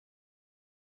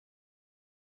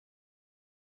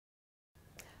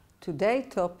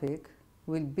Today's topic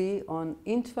will be on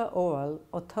intra-oral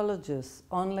autologous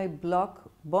onlay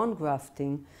block bone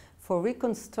grafting for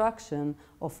reconstruction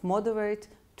of moderate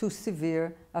to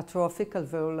severe atrophic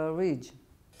alveolar ridge.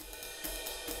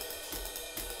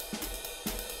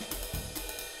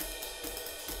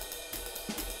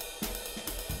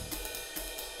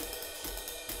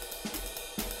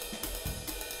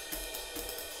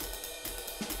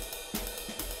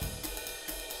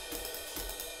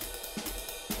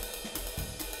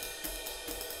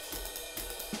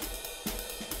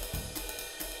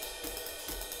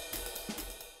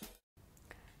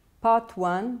 Part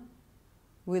 1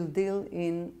 will deal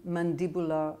in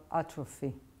mandibular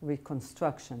atrophy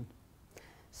reconstruction.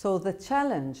 So the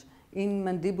challenge in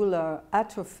mandibular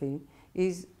atrophy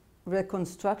is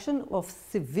reconstruction of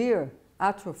severe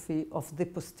atrophy of the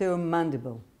posterior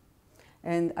mandible.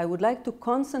 And I would like to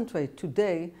concentrate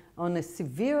today on a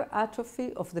severe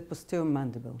atrophy of the posterior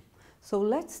mandible. So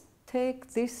let's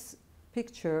take this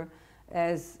picture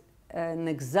as an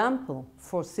example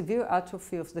for severe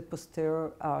atrophy of the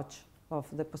posterior arch of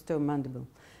the posterior mandible.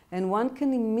 And one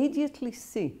can immediately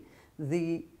see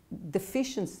the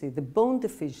deficiency, the bone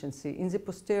deficiency in the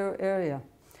posterior area.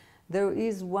 There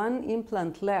is one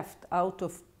implant left out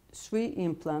of 3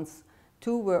 implants.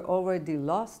 2 were already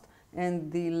lost, and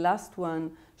the last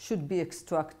one should be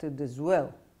extracted as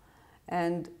well.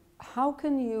 And how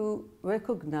can you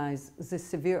recognize the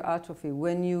severe atrophy?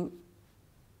 When you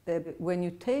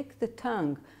take the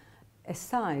tongue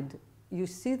aside, you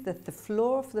see that the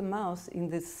floor of the mouth in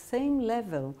the same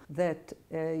level that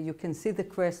you can see the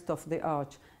crest of the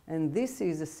arch. And this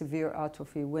is a severe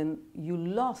atrophy when you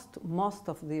lost most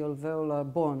of the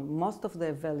alveolar bone, most of the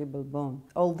available bone.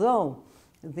 Although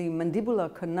the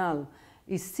mandibular canal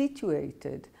is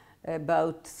situated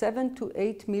about 7 to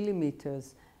 8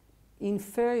 millimeters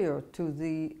inferior to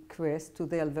the crest, to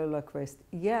the alveolar crest,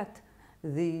 yet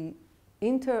the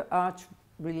inter-arch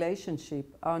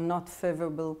relationship are not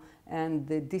favorable and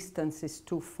the distance is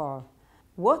too far.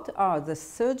 What are the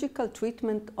surgical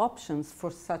treatment options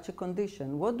for such a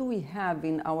condition? What do we have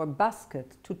in our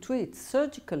basket to treat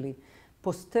surgically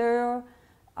posterior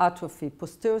atrophy,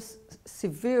 posterior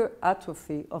severe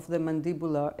atrophy of the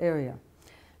mandibular area?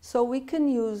 So we can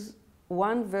use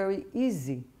one very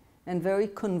easy and very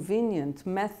convenient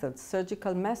method,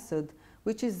 surgical method,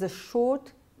 which is the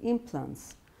short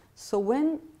implants. So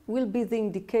when will be the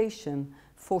indication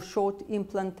for short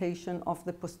implantation of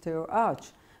the posterior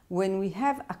arch? When we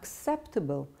have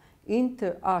acceptable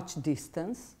inter-arch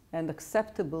distance, and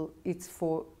acceptable it's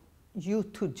for you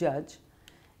to judge.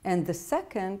 And the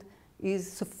second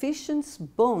is sufficient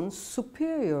bone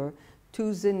superior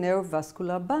to the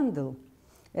neurovascular bundle,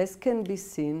 as can be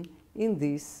seen in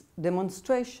this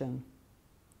demonstration.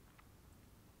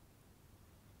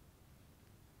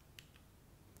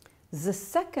 The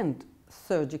second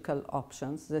surgical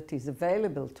options that is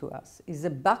available to us is a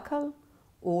buccal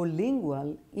or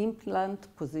lingual implant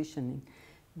positioning.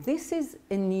 This is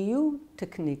a new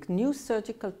technique, new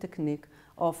surgical technique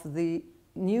of the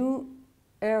new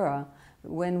era,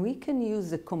 when we can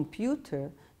use a computer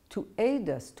to aid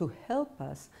us, to help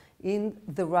us in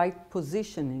the right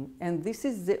positioning. And this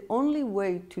is the only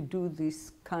way to do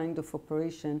this kind of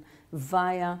operation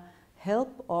via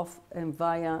help of and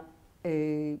via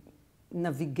a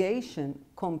navigation,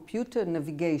 computer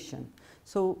navigation.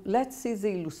 So let's see the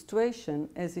illustration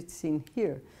as it's seen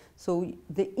here. So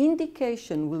the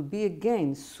indication will be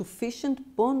again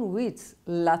sufficient bone width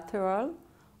lateral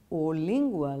or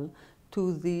lingual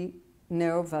to the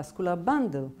neurovascular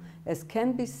bundle, as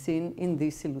can be seen in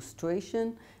this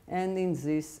illustration and in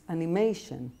this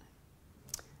animation.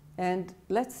 And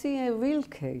let's see a real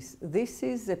case. This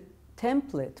is a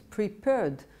template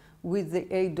prepared with the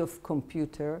aid of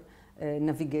computer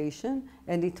navigation,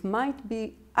 and it might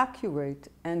be accurate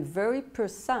and very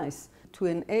precise to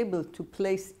enable to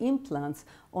place implants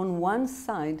on one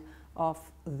side of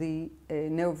the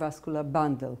neurovascular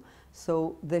bundle.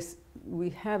 So we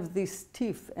have this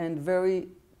stiff and very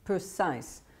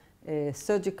precise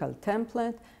surgical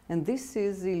template, and this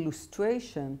is the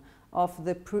illustration of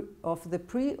the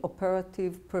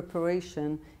pre-operative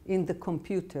preparation in the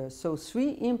computer. So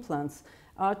 3 implants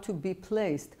are to be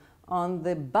placed on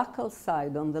the buccal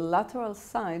side, on the lateral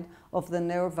side of the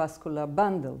neurovascular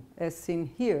bundle, as seen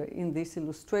here in this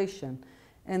illustration.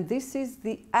 And this is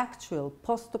the actual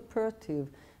post-operative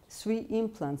 3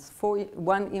 implants.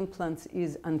 1 implant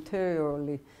is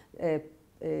anteriorly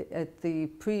at the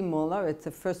premolar, at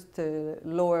the first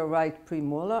lower right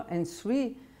premolar, and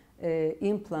 3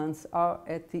 implants are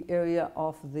at the area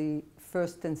of the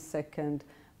first and second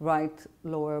right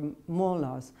lower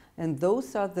molars. And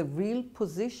those are the real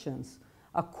positions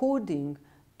according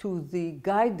to the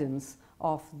guidance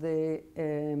of the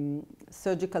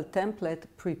surgical template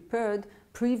prepared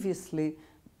previously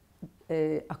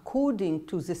according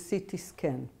to the CT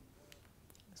scan.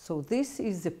 So this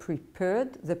is the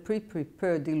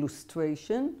pre-prepared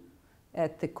illustration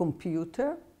at the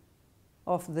computer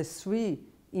of the 3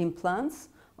 implants.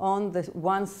 On the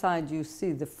one side you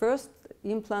see the first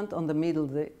implant, on the middle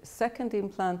the second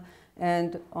implant,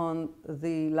 and on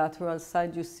the lateral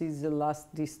side you see the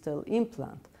last distal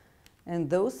implant. And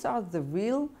those are the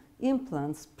real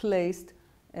implants placed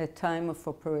at time of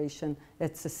operation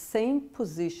at the same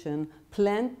position,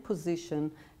 planned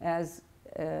position, as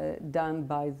done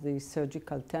by the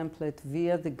surgical template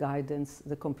via the guidance,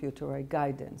 the computerized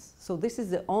guidance. So this is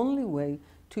the only way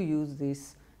to use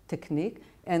this technique.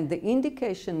 And the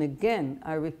indication, again,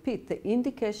 I repeat, the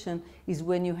indication is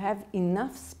when you have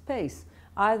enough space,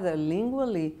 either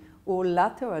lingually or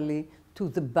laterally, to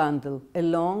the bundle,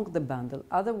 along the bundle.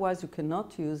 Otherwise, you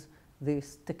cannot use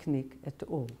this technique at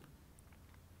all.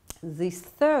 This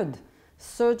third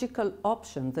surgical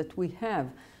option that we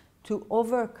have to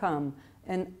overcome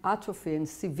an atrophy and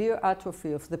severe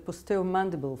atrophy of the posterior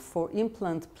mandible for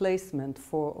implant placement,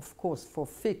 for, of course, for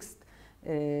fixed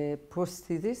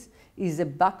prosthesis, is a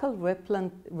buccal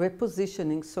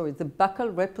repositioning, the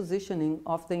buccal repositioning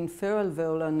of the inferior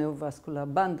alveolar neurovascular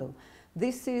bundle.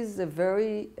 This is a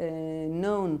very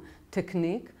known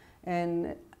technique,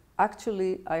 and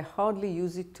actually I hardly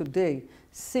use it today,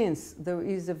 since there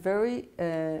is a very,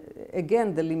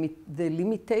 again, the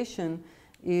limitation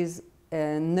is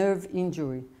nerve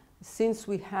injury, since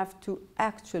we have to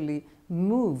actually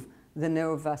move the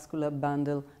neurovascular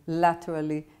bundle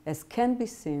laterally, as can be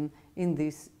seen in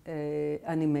this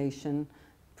animation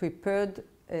prepared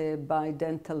by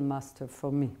Dental Master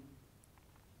for me.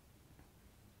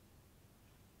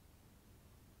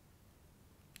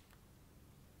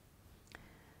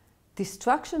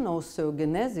 Distraction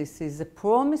osteogenesis is a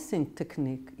promising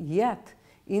technique, yet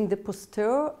in the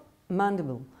posterior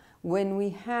mandible, when we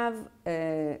have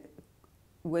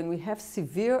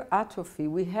severe atrophy,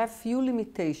 we have few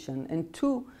limitations, and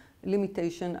 2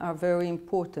 limitations are very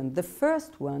important. The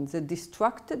first one, the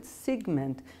distracted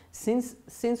segment, since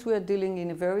we are dealing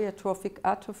in a very atrophic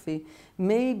atrophy,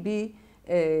 may be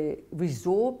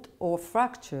resorbed or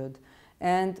fractured,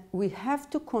 and we have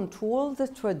to control the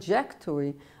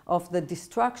trajectory of the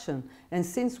distraction. And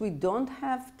since we don't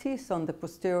have teeth on the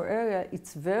posterior area,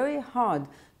 it's very hard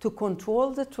to control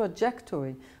the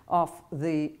trajectory of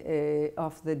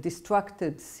the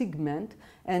distracted segment,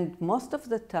 and most of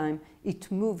the time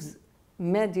it moves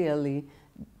medially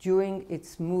during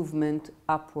its movement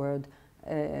upward,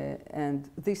 and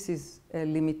this is a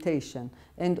limitation.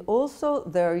 And also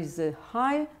there is a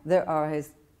high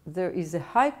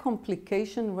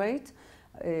complication rate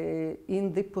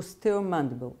in the posterior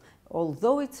mandible.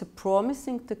 Although it's a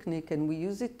promising technique, and we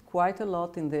use it quite a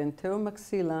lot in the anterior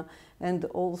maxilla and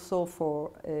also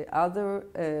for other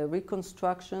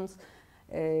reconstructions,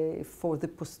 for the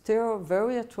posterior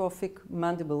very atrophic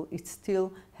mandible, it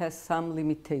still has some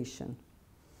limitation.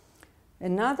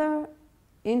 Another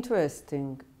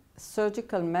interesting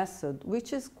surgical method,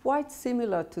 which is quite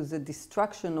similar to the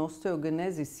distraction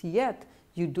osteogenesis, yet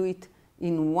you do it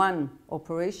in one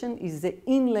operation, is the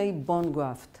inlay bone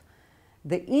graft.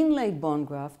 The inlay bone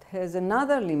graft has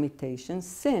another limitation,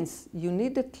 since you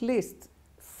need at least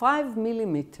 5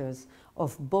 millimeters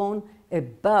of bone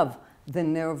above the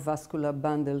neurovascular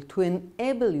bundle to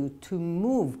enable you to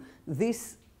move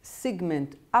this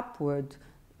segment upward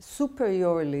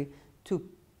superiorly, to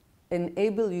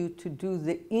enable you to do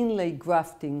the inlay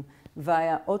grafting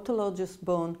via autologous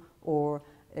bone or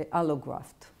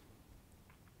allograft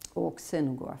or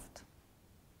xenograft,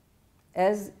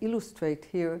 as illustrated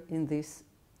here in this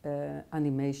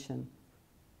animation.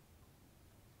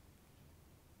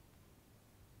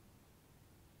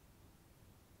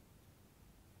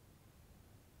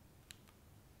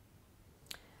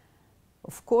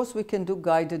 Of course, we can do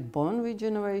guided bone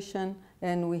regeneration,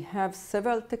 and we have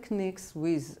several techniques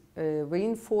with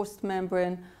reinforced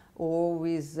membrane or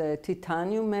with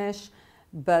titanium mesh,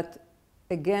 but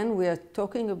again, we are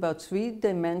talking about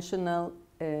 3-dimensional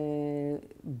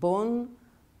bone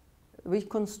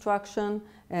reconstruction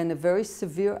and a very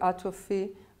severe atrophy,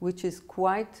 which is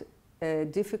quite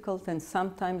difficult and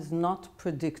sometimes not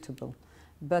predictable.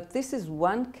 But this is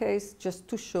one case just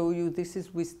to show you. This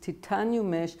is with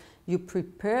titanium mesh. You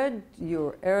prepared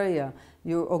your area,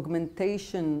 your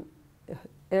augmentation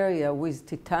area with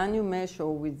titanium mesh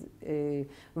or with a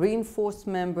reinforced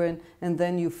membrane, and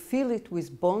then you fill it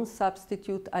with bone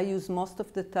substitute. I use most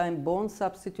of the time bone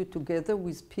substitute together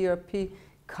with PRP,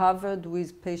 covered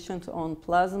with patients on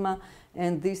plasma,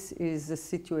 and this is the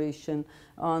situation.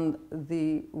 On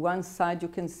the one side you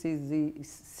can see the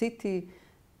CT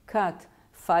cut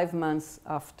 5 months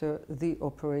after the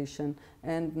operation,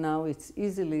 and now it's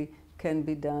easily can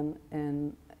be done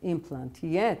an implant.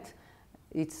 Yet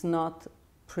it's not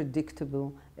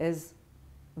predictable as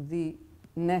the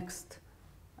next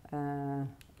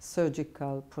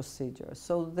surgical procedure.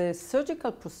 So the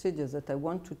surgical procedures that I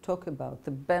want to talk about,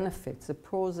 the benefits, the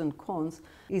pros and cons,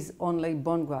 is onlay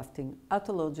bone grafting,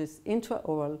 autologous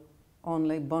intraoral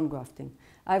onlay bone grafting.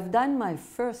 I've done my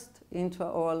first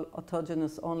intraoral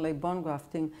autogenous onlay bone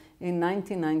grafting in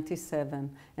 1997,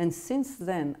 and since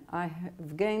then I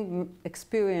have gained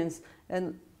experience,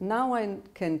 and now I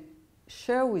can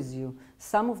share with you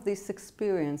some of this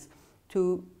experience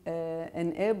to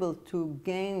enable to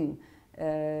gain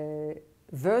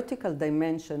vertical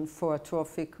dimension for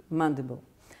atrophic mandible.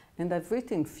 And I've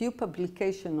written few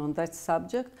publications on that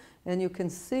subject, and you can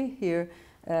see here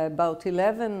about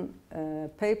 11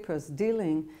 papers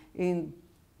dealing in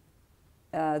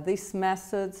these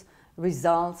methods,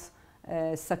 results,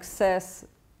 success,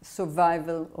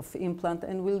 survival of implant,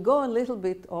 and we'll go a little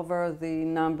bit over the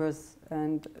numbers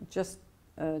and just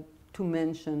to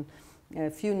mention a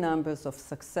few numbers of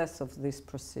success of this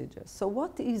procedure. So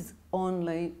what is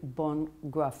onlay bone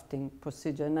grafting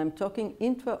procedure? And I'm talking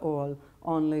intraoral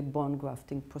onlay bone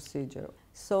grafting procedure.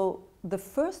 So the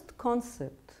first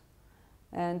concept,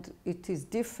 and it is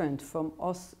different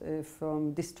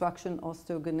from destruction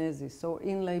osteogenesis or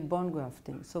inlay bone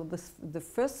grafting. So the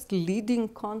first leading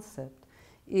concept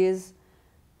is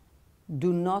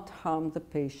do not harm the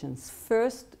patients.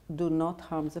 First, do not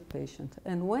harm the patient.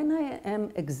 And when I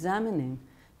am examining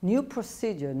new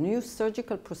procedure, new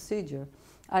surgical procedure,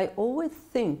 I always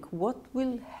think what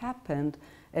will happen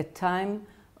at time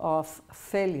of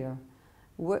failure.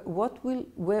 What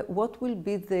will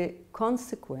be the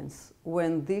consequence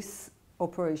when this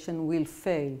operation will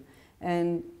fail?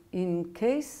 And in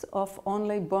case of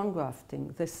onlay bone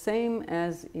grafting, the same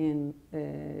as in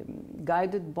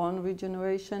guided bone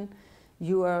regeneration,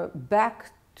 you are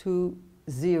back to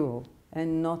zero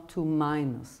and not to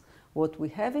minus. What we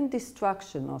have in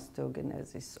destruction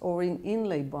osteogenesis or in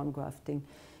inlay bone grafting,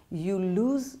 you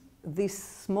lose this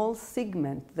small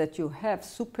segment that you have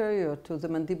superior to the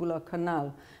mandibular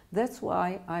canal. That's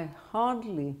why I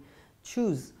hardly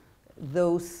choose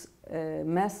those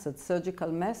methods,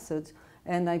 surgical methods,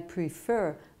 and I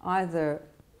prefer either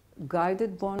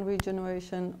guided bone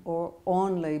regeneration or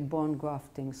onlay bone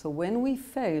grafting. So when we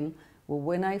fail, or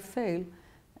when I fail,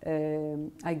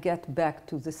 I get back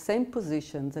to the same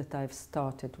position that I've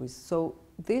started with. So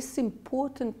this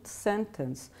important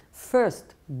sentence,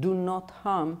 first, do not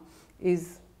harm,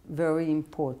 is very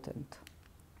important.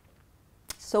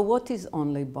 So what is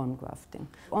onlay bone grafting?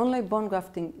 Onlay bone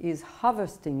grafting is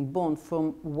harvesting bone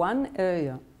from one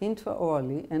area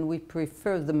intraorally, and we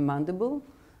prefer the mandible,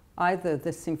 either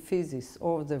the symphysis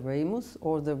or the ramus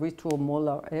or the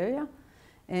retromolar area,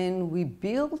 and we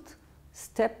build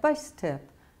step by step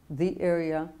the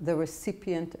area, the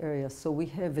recipient area. So we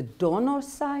have a donor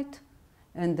site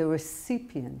and the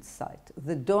recipient site.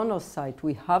 The donor site,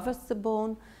 we harvest the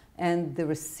bone, and the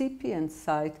recipient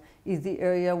site is the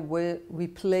area where we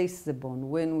place the bone,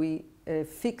 when we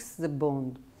fix the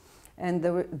bone. And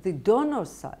the donor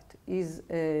site is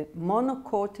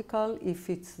monocortical if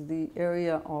it's the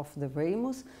area of the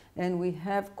ramus, and we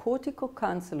have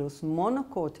corticocancellous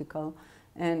monocortical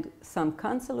and some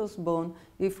cancellous bone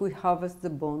if we harvest the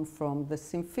bone from the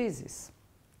symphysis.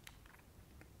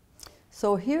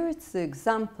 So here it's the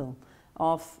example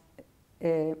of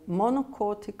a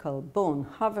monocortical bone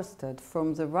harvested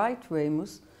from the right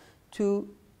ramus to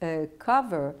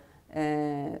cover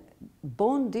a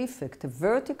bone defect, a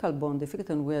vertical bone defect,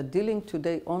 and we are dealing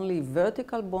today only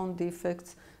vertical bone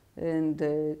defects and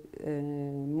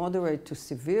moderate to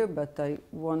severe, but I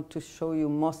want to show you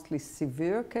mostly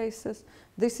severe cases.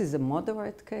 This is a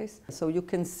moderate case. So you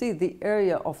can see the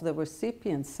area of the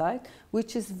recipient site,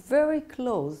 which is very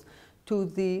close to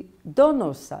the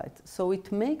donor site. So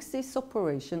it makes this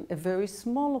operation a very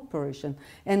small operation,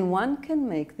 and one can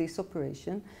make this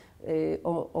operation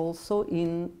also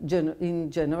in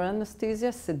general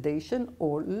anesthesia, sedation,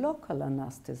 or local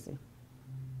anesthesia.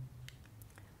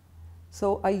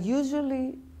 So I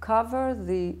usually cover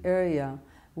the area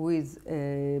with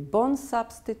a bone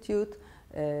substitute,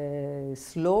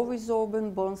 slow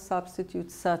resorbent bone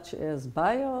substitute such as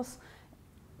BIOS,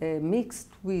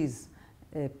 mixed with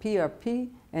PRP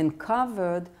and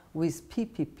covered with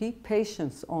PPP,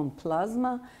 patients on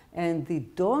plasma, and the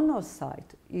donor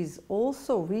site is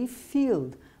also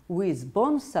refilled with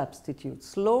bone substitute,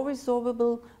 slow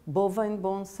resorbable bovine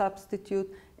bone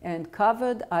substitute, and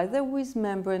covered either with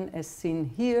membrane as seen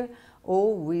here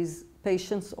or with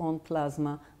patients on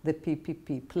plasma, the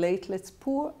PPP, platelets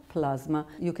poor plasma.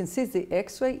 You can see the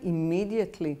X-ray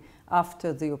immediately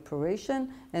after the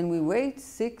operation, and we wait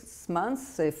 6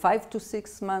 months, 5 to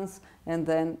 6 months, and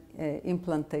then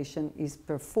implantation is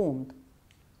performed.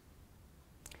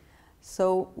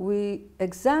 So we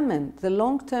examined the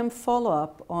long-term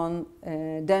follow-up on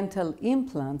dental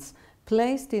implants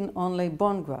placed in onlay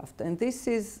bone graft, and this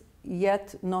is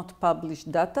yet not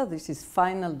published data, this is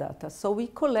final data. So we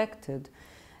collected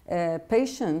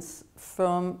patients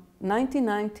from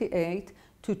 1998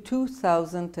 to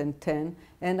 2010,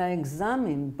 and I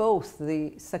examined both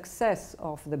the success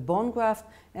of the bone graft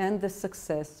and the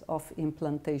success of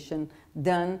implantation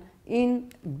done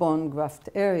in bone graft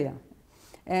area.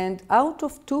 And out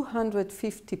of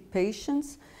 250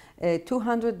 patients,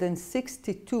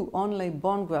 262 onlay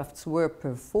bone grafts were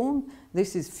performed.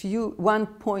 This is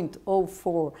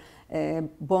 1.04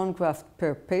 bone graft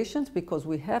per patient, because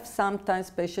we have sometimes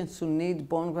patients who need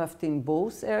bone graft in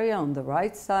both areas, on the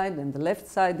right side and the left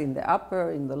side, in the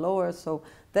upper, in the lower. So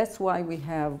that's why we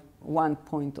have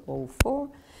 1.04.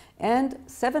 And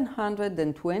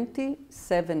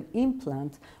 727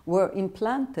 implants were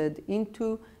implanted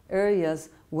into areas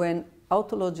when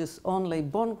autologous onlay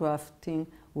bone grafting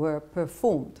were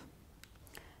performed.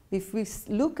 If we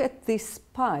look at this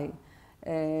pie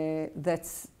that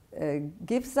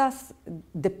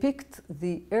depict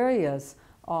the areas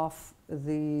of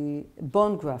the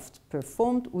bone graft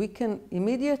performed, we can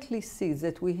immediately see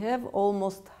that we have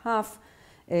almost half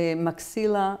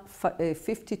maxilla,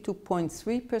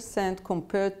 52.3%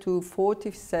 compared to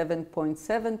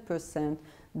 47.7%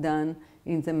 done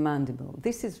in the mandible.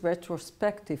 This is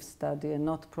retrospective study and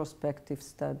not prospective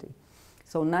study.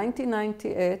 So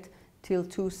 1998 till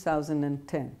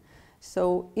 2010.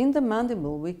 So in the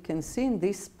mandible, we can see in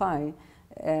this pie,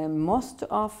 most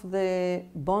of the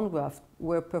bone graft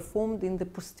were performed in the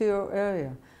posterior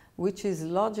area, which is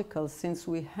logical since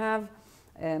we have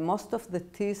most of the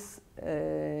teeth,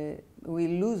 we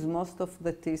lose most of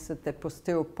the teeth at the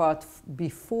posterior part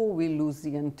before we lose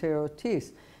the anterior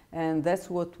teeth. And that's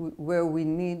where we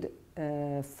need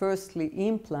firstly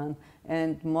implant,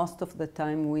 and most of the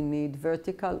time we need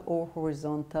vertical or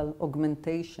horizontal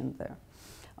augmentation there.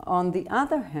 On the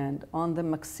other hand, on the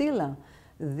maxilla,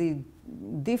 the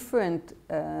different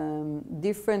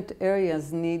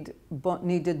areas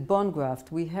needed bone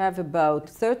graft. We have about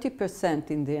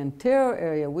 30% in the anterior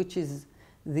area, which is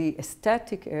the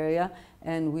aesthetic area,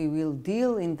 and we will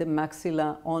deal in the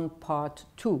maxilla on part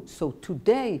 2. So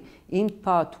today, in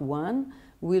part 1,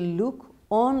 we'll look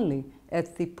only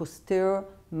at the posterior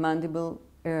mandible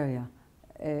area,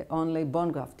 only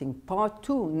bone grafting. Part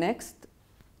 2, next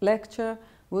lecture,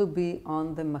 will be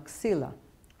on the maxilla.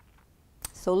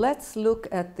 So let's look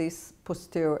at this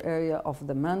posterior area of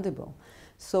the mandible.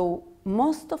 So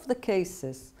most of the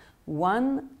cases,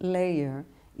 one layer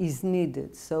is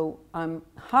needed. So I'm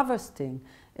harvesting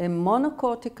a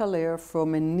monocortical layer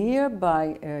from a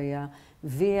nearby area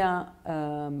via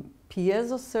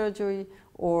piezo surgery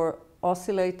or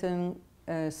oscillating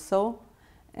saw,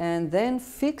 and then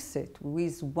fix it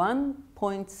with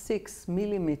 1.6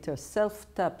 millimeter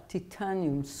self-tap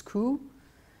titanium screw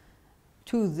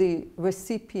to the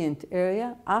recipient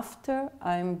area after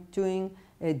I'm doing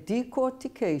a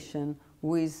decortication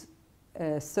with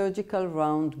a surgical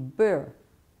round burr.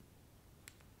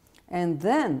 And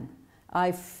then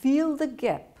I fill the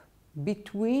gap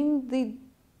between the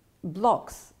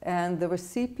blocks and the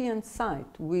recipient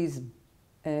site with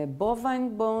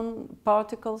bovine bone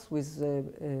particles, with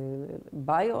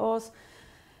bio-os,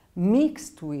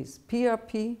 mixed with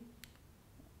PRP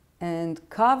and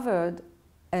covered,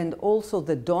 and also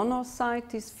the donor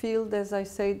site is filled, as I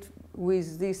said,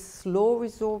 with this slow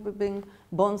resorbing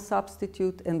bone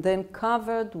substitute, and then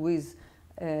covered with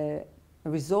a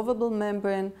resorbable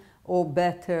membrane, or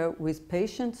better, with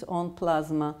patients on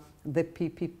plasma, the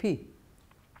PPP.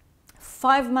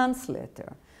 5 months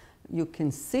later, you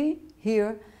can see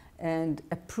here and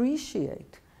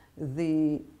appreciate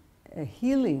the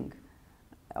healing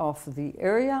of the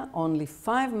area only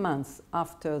 5 months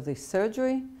after the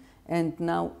surgery, and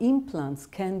now implants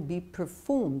can be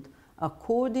performed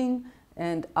according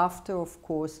and after, of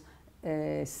course,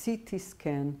 a CT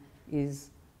scan is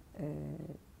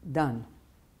done.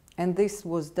 And this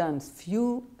was done a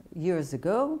few years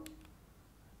ago,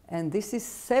 and this is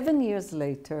 7 years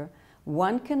later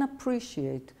one can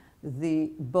appreciate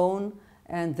the bone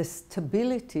and the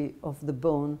stability of the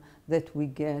bone that we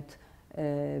get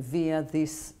via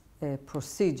this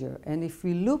procedure. And if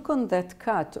we look on that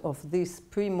cut of this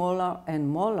premolar and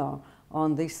molar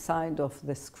on this side of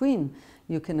the screen,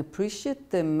 you can appreciate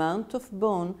the amount of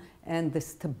bone and the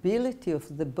stability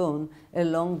of the bone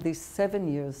along these 7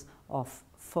 years of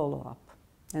follow-up.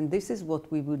 And this is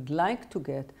what we would like to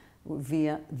get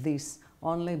via this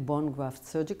onlay bone graft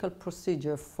surgical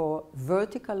procedure for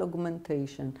vertical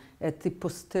augmentation at the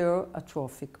posterior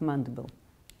atrophic mandible.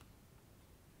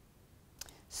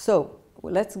 So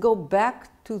let's go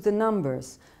back to the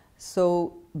numbers.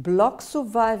 So block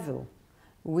survival,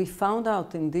 we found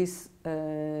out in these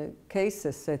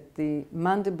cases at the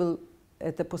mandible,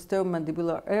 at the posterior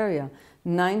mandibular area,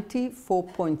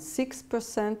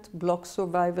 94.6% block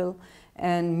survival,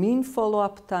 and mean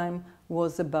follow-up time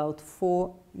was about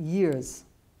 4 years.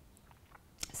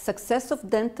 Success of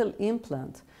dental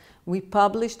implant, we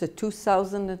published in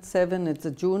 2007 at the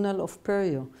Journal of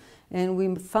Perio, and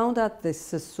we found out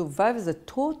this the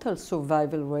total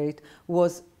survival rate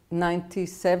was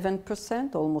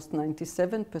 97%, almost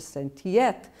 97%,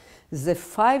 yet the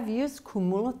 5 years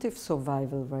cumulative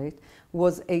survival rate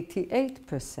was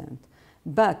 88%.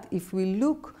 But if we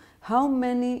look how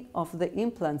many of the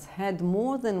implants had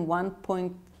more than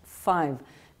 1.5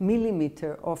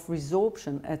 millimeter of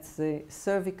resorption at the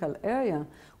cervical area,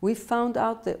 we found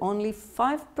out that only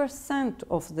 5%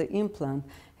 of the implant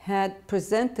had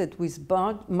presented with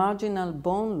marginal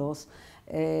bone loss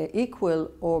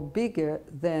equal or bigger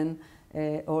than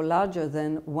or larger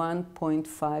than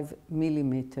 1.5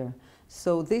 millimeter.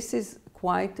 So this is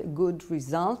quite a good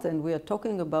result, and we are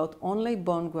talking about onlay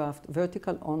bone graft,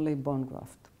 vertical onlay bone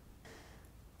graft.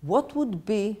 What would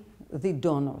be the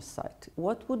donor site?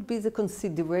 What would be the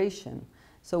consideration?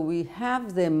 So we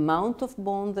have the amount of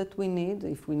bone that we need,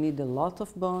 if we need a lot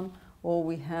of bone, or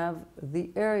we have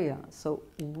the area. So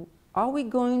are we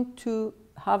going to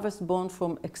harvest bone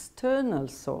from external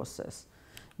sources?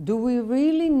 Do we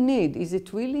really need, is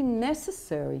it really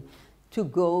necessary to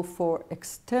go for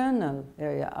external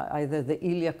area, either the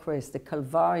iliac crest, the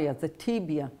calvaria, the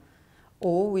tibia,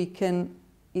 or we can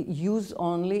use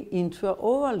only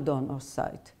intra-oral donor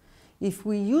site? If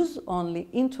we use only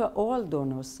intra-oral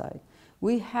donor site,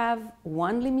 we have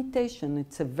one limitation.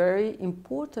 It's a very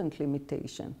important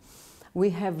limitation.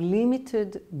 We have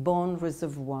limited bone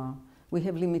reservoir. We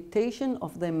have limitation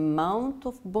of the amount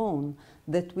of bone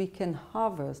that we can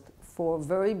harvest for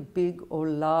very big or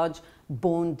large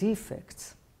bone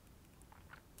defects.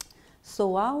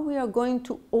 So how we are going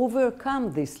to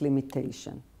overcome this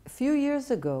limitation? A few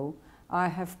years ago, I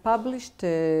have published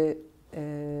a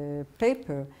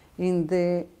paper in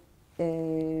the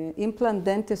Implant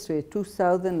Dentistry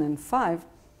 2005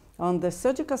 on the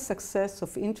surgical success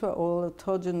of intra-oral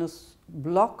autogenous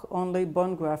block onlay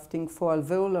bone grafting for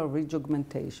alveolar ridge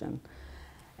augmentation.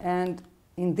 And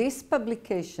in this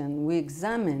publication, we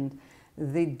examined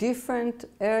the different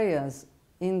areas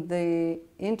in the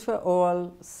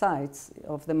intra-oral sites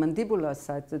of the mandibular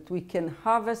sites that we can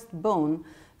harvest bone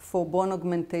for bone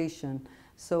augmentation.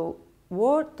 So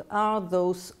what are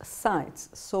those sites?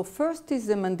 So first is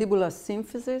the mandibular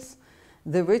symphysis,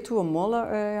 the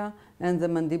retromolar area, and the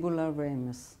mandibular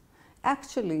ramus.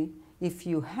 Actually, if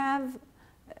you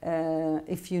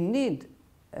need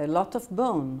a lot of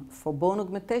bone for bone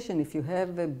augmentation, if you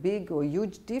have a big or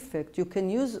huge defect, you can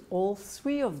use all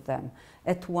three of them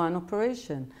at one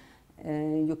operation.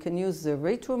 You can use the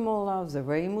retromolar, the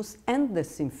ramus, and the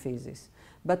symphysis.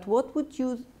 But what would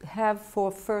you have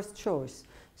for first choice?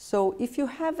 So if you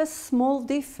have a small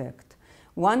defect,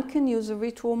 one can use a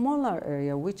retromolar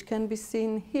area, which can be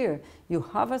seen here. You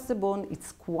harvest the bone,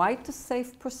 it's quite a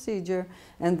safe procedure,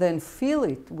 and then fill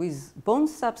it with bone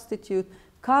substitute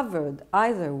covered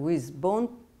either with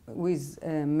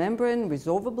membrane,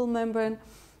 resorbable membrane,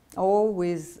 or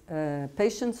with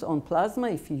patients on plasma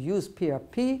if you use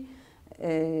PRP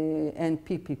and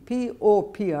PPP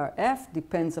or PRF,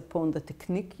 depends upon the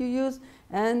technique you use.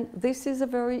 And this is a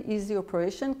very easy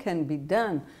operation, can be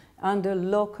done under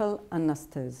local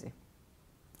anesthesia.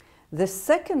 The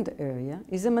second area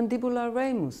is a mandibular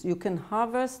ramus. You can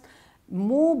harvest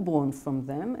more bone from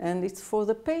them, and it's for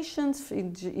the patients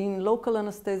in local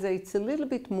anesthesia. It's a little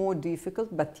bit more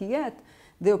difficult, but yet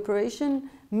the operation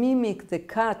mimic the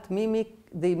cut, mimic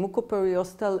the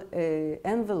mucoperiosteal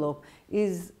envelope,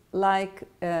 is like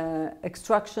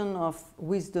extraction of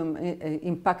wisdom,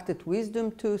 impacted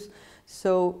wisdom tooth.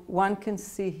 So one can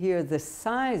see here the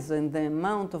size and the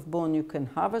amount of bone you can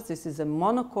harvest. This is a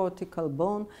monocortical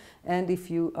bone, and if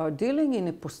you are dealing in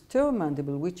a posterior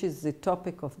mandible, which is the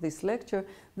topic of this lecture,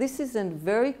 this is a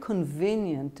very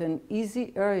convenient and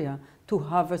easy area to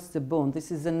harvest the bone.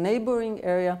 This is a neighboring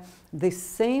area, the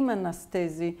same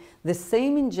anesthesia, the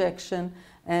same injection,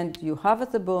 and you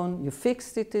harvest the bone, you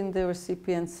fix it in the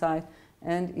recipient site,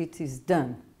 and it is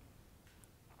done.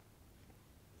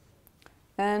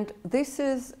 And this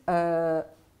is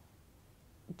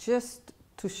just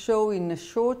to show in a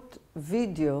short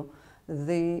video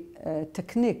the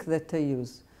technique that I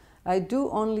use. I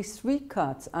do only 3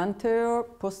 cuts, anterior,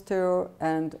 posterior,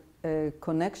 and a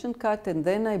connection cut, and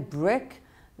then I break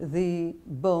the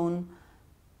bone.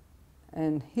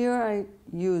 And here I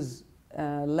use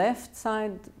left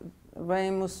side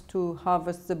ramus to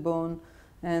harvest the bone,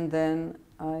 and then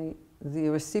the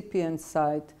recipient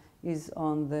site is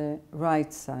on the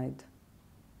right side.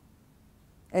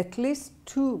 At least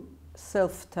 2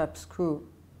 self-tap screws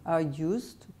are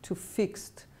used to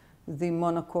fix the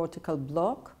monocortical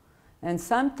block, and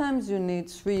sometimes you need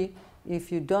 3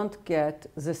 if you don't get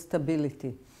the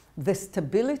stability. The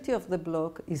stability of the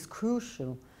block is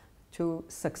crucial to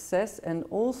success, and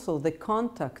also the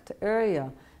contact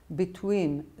area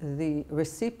between the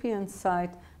recipient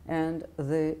site and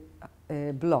the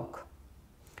block.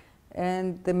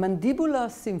 And the mandibular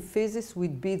symphysis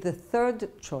would be the 3rd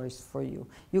choice for you.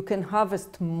 You can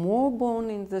harvest more bone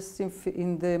in the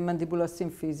mandibular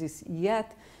symphysis,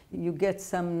 yet you get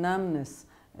some numbness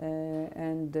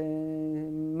and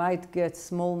might get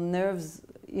small nerves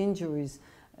injuries,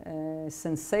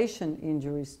 sensation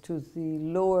injuries to the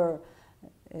lower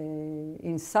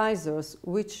incisors,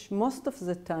 which most of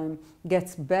the time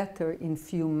gets better in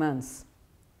few months.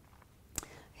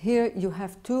 Here you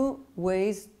have 2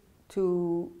 ways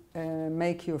to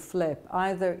make your flap,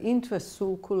 either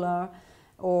intrasulcular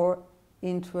or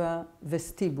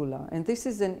intravestibular. And this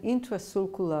is an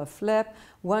intrasulcular flap.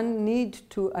 One needs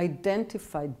to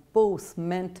identify both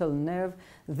mental nerve.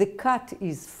 The cut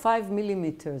is 5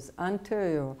 millimeters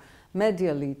anterior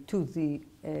medially to the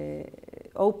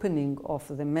opening of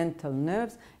the mental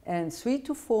nerves, and 3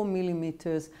 to 4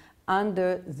 millimeters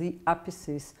under the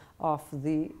apices of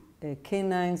the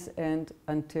canines and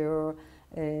anterior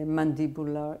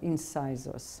mandibular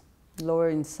incisors, lower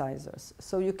incisors.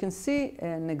 So you can see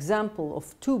an example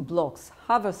of 2 blocks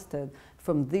harvested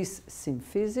from this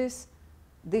symphysis.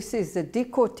 This is a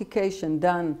decortication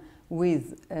done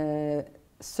with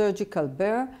surgical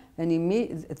burr, and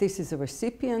this is a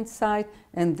recipient site,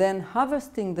 and then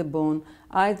harvesting the bone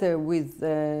either with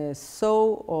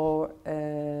saw or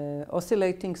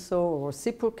oscillating saw or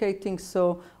reciprocating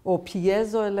saw or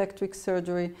piezoelectric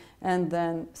surgery, and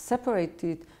then separate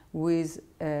it with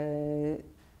a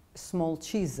small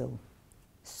chisel.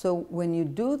 So when you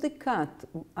do the cut,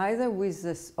 either with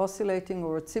this oscillating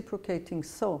or reciprocating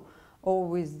saw or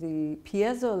with the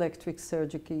piezoelectric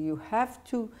surgery, you have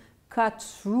to cut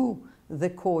through the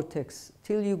cortex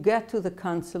till you get to the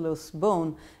cancellous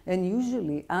bone, and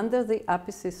usually under the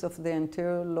apices of the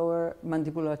anterior lower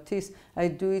mandibular teeth, I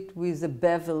do it with a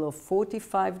bevel of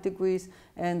 45 degrees,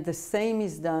 and the same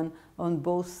is done on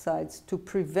both sides to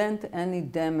prevent any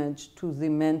damage to the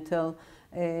mental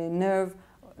nerve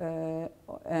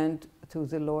and to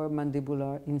the lower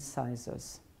mandibular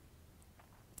incisors.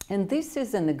 And this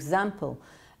is an example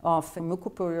of a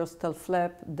mucoperiosteal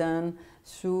flap done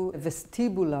through a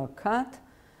vestibular cut.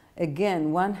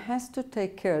 Again, one has to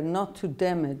take care not to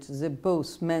damage the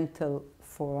both mental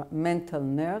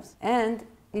nerves, and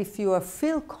if you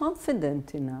feel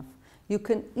confident enough, you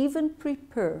can even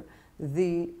prepare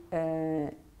the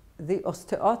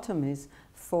osteotomies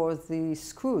for the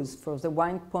screws, for the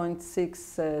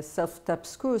 1.6 self-tap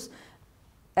screws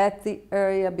at the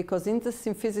area, because in the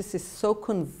symphysis is so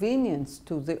convenient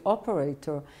to the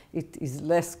operator, it is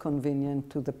less convenient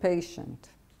to the patient,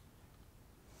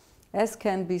 as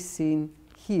can be seen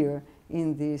here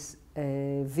in this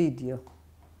video.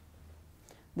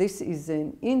 This is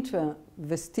an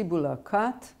intravestibular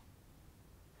cut,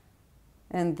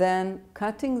 and then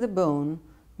cutting the bone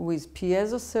with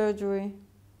piezo surgery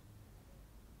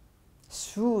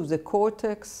through the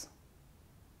cortex,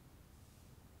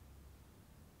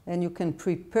 and you can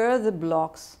prepare the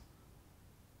blocks,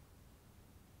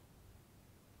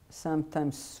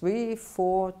 sometimes 3,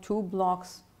 4, 2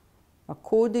 blocks,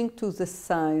 according to the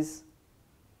size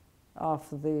of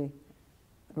the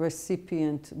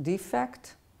recipient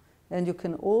defect, and you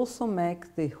can also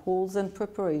make the holes and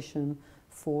preparation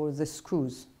for the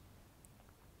screws.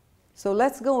 So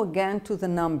let's go again to the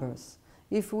numbers.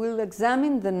 If we'll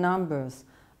examine the numbers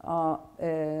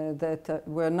that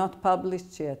were not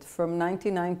published yet from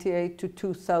 1998 to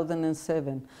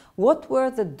 2007, what were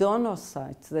the donor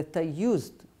sites that I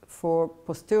used for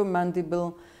posterior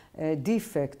mandible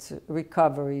defects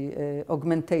recovery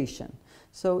augmentation?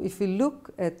 So if we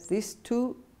look at these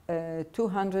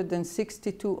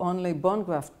 262 onlay bone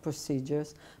graft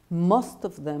procedures, most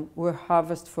of them were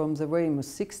harvested from the ramus,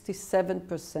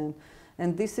 67%,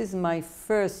 and this is my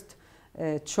first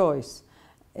choice.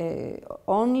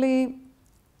 Only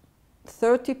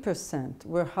 30%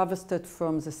 were harvested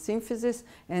from the symphysis,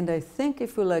 and I think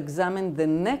if we'll examine the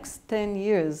next 10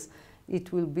 years,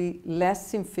 it will be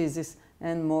less symphysis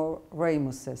and more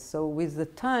ramuses. So with the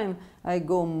time, I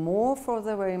go more for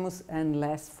the ramus and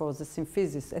less for the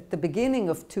symphysis. At the beginning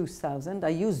of 2000, I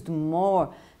used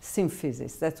more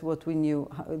symphysis. That's what we knew,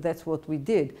 that's what we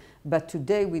did. But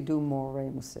today we do more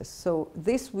ramuses. So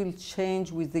this will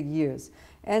change with the years.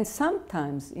 And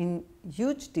sometimes in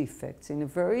huge defects, in a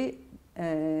very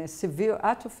severe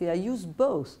atrophy, I use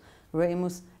both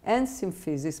ramus and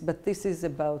symphysis, but this is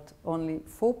about only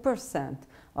 4%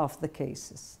 of the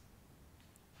cases.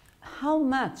 How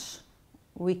much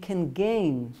we can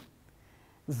gain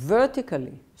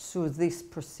vertically through this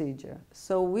procedure?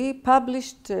 So we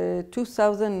published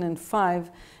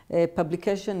 2005 a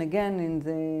publication again in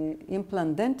the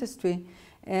implant dentistry,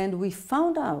 and we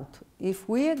found out if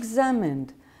we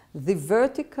examined the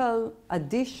vertical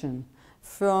addition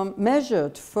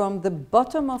measured from the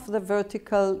bottom of the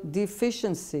vertical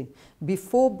deficiency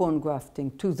before bone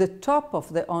grafting to the top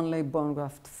of the onlay bone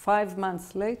graft 5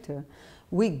 months later,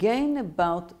 we gain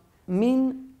about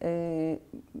mean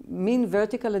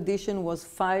vertical addition was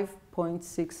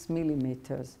 5.6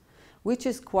 millimeters, which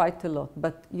is quite a lot.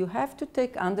 But you have to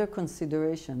take under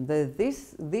consideration that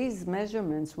these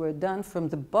measurements were done from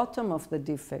the bottom of the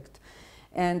defect.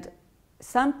 And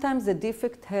sometimes the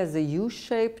defect has a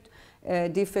U-shaped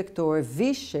defect or a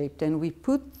V-shaped, and we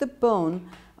put the bone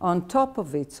on top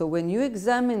of it. So when you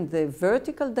examine the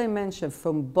vertical dimension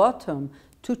from bottom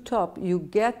to top, you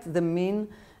get the mean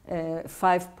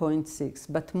 5.6.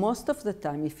 But most of the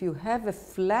time, if you have a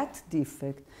flat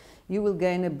defect, you will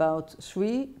gain about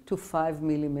 3 to 5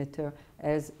 millimeter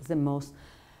as the most,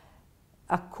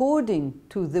 according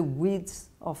to the width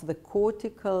of the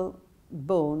cortical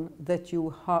bone that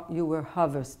you were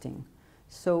harvesting.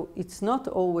 So it's not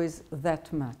always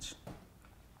that much.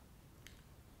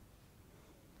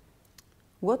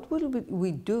 What will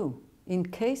we do in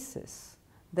cases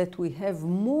that we have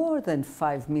more than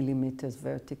 5 millimeters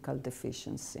vertical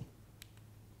deficiency?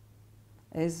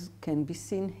 As can be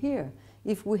seen here,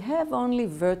 if we have only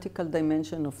vertical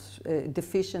dimension of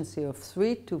deficiency of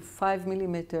 3 to 5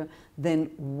 millimeter, then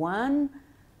one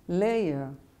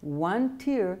layer, one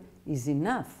tier is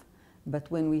enough.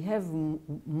 But when we have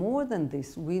more than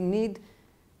this, we need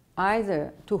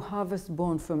either to harvest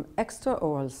bone from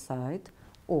extra-oral side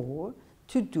or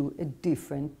to do a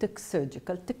different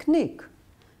surgical technique.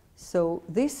 So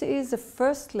this is the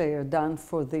first layer done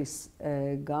for this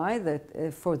guy,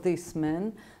 for this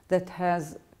man that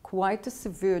has quite a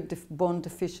severe bone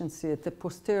deficiency at the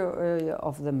posterior area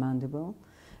of the mandible.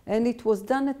 And it was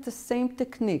done at the same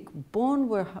technique. Bone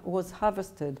was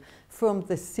harvested from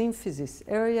the symphysis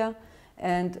area,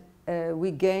 and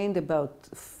we gained about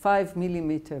 5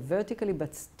 millimeter vertically,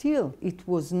 but still it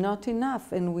was not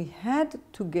enough, and we had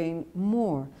to gain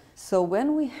more. So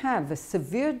when we have a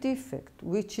severe defect,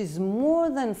 which is more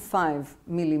than 5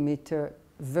 millimeter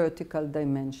vertical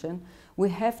dimension, we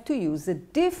have to use a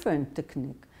different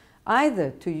technique, either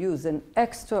to use an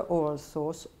extra-oral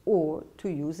source or to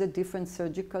use a different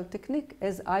surgical technique,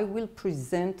 as I will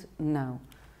present now.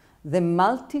 The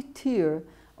multi-tier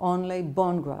onlay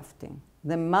bone grafting.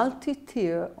 The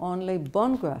multi-tier onlay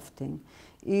bone grafting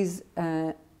is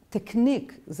a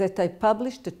technique that I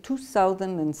published in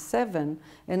 2007,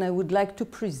 and I would like to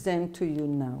present to you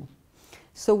now.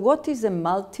 So what is a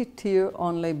multi-tier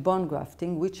onlay bone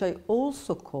grafting, which I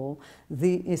also call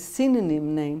the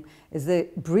synonym name as the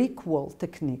brick wall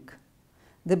technique?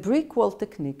 The brick wall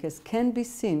technique, as can be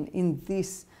seen in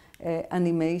this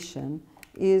animation,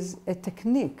 is a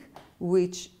technique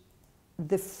which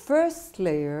the first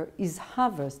layer is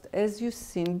harvested, as you've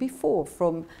seen before,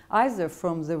 either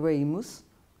from the ramus,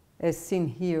 as seen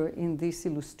here in this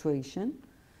illustration,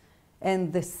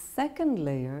 and the second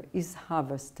layer is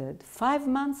harvested 5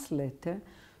 months later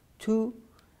to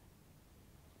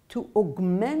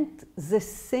augment the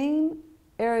same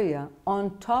area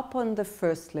on top on the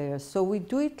first layer. So we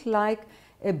do it like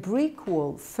a brick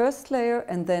wall, first layer,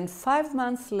 and then 5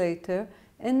 months later,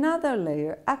 another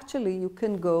layer. Actually, you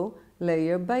can go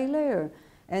layer by layer.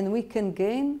 And we can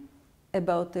gain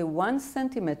about a 1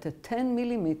 centimeter, 10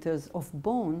 millimeters of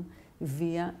bone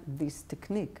via this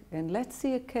technique. And let's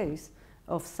see a case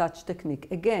of such technique.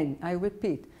 Again, I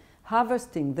repeat,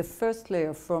 harvesting the first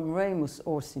layer from ramus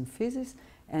or symphysis,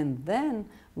 and then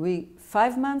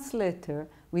 5 months later,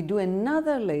 we do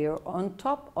another layer on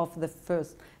top of the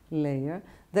first layer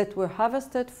that were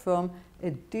harvested from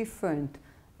a different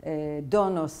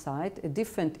donor site, a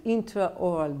different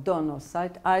intra-oral donor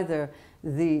site, either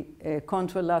the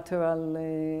contralateral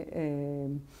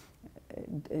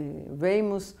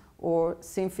ramus or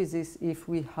symphysis if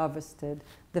we harvested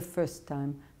the first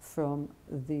time from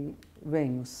the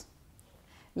ramus.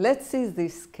 Let's see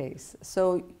this case.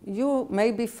 So you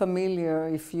may be familiar,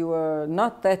 if you are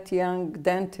not that young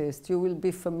dentist, you will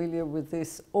be familiar with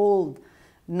this old,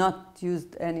 not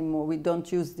used anymore, we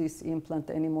don't use this implant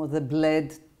anymore, the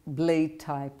blade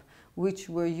type, which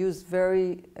were used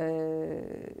very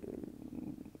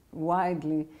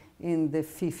widely in the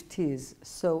 50s.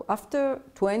 So after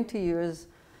 20 years,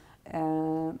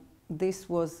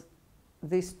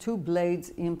 these two blades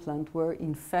implant were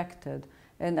infected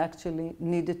and actually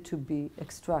needed to be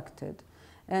extracted.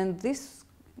 And this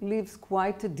leaves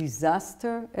quite a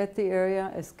disaster at the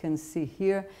area, as can see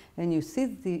here. And you see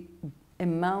the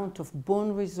amount of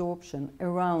bone resorption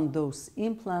around those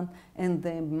implants and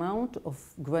the amount of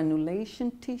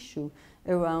granulation tissue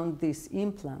around these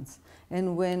implants.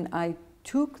 And when I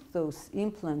took those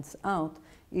implants out,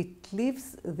 it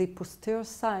leaves the posterior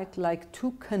side like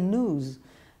two canoes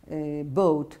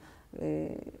boat,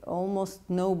 almost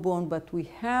no bone, but we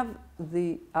have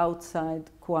the outside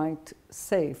quite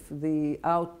safe, the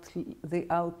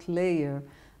out layer,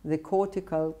 the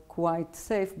cortical quite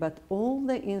safe, but all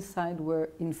the inside were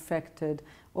infected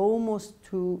almost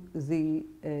to the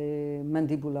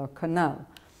mandibular canal.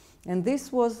 And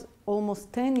this was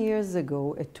almost 10 years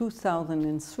ago,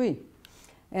 2003.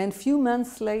 And a few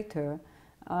months later,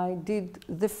 I did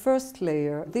the first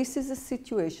layer. This is a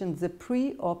situation, the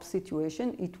pre-op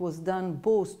situation. It was done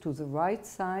both to the right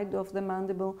side of the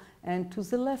mandible and to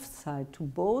the left side, to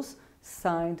both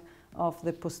sides of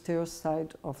the posterior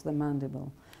side of the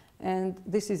mandible. And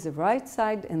this is the right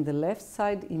side and the left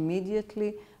side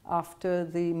immediately after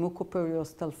the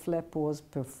mucoperiosteal flap was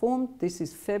performed. This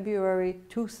is February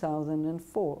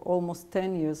 2004, almost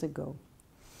 10 years ago.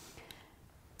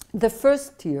 The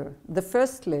first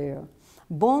layer,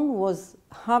 bone was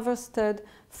harvested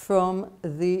from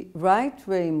the right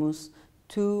ramus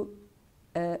to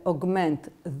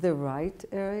augment the right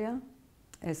area,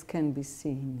 as can be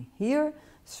seen here.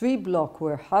 3 blocks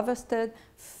were harvested.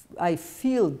 I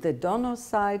filled the donor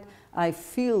side. I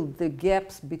filled the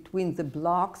gaps between the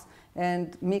blocks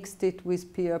and mixed it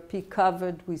with PRP,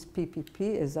 covered with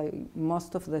PPP, as I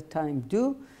most of the time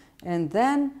do. And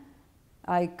then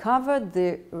I covered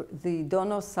the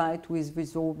donor site with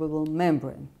resorbable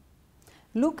membrane.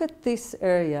 Look at this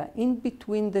area in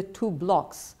between the 2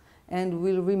 blocks, and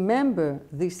we'll remember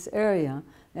this area,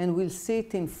 and we'll see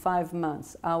it in 5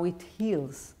 months, how it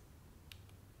heals.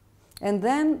 And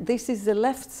then this is the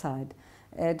left side.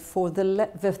 And for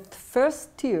the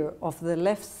first tier of the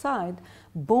left side,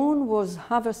 bone was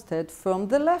harvested from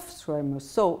the left ramus.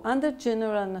 So under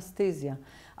general anesthesia,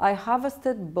 I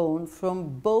harvested bone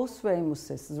from both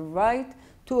ramuses, the right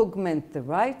to augment the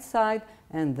right side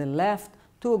and the left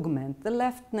to augment the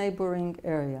left neighboring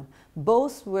area.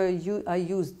 Both were I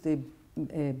used the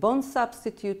bone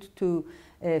substitute to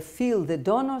fill the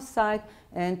donor site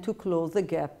and to close the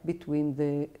gap between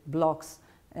the blocks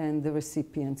and the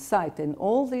recipient site. And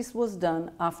all this was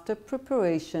done after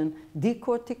preparation,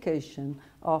 decortication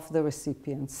of the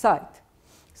recipient site.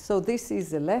 So this is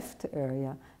the left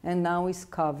area, and now is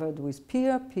covered with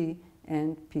PRP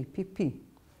and PPP.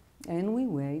 And we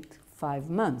wait 5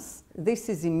 months. This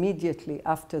is immediately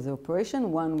after the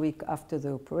operation, 1 week after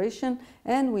the operation,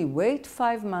 and we wait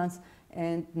 5 months,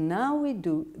 and now we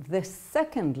do the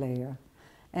second layer.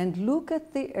 And look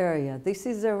at the area. This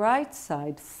is the right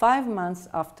side 5 months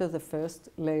after the first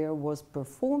layer was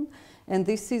performed. And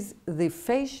this is the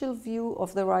facial view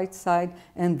of the right side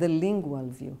and the lingual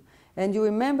view. And you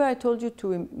remember I told you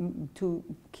to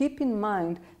keep in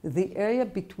mind the area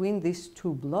between these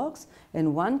 2 blocks.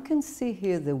 And one can see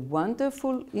here the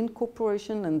wonderful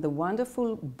incorporation and the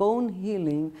wonderful bone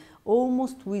healing,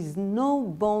 almost with no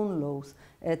bone loss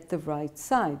at the right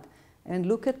side. And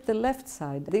look at the left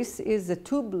side. This is the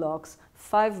 2 blocks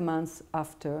 5 months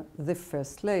after the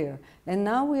first layer. And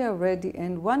now we are ready,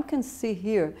 and one can see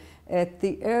here at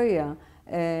the area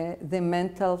the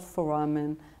mental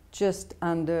foramen just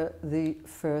under the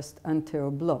first anterior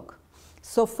block.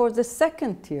 So for the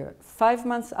second tier, 5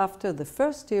 months after the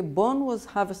first tier, bone was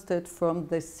harvested from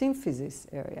the symphysis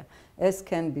area, as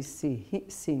can be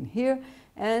seen here,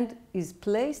 and is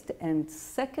placed in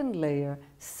second layer,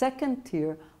 second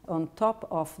tier, on top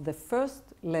of the first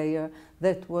layer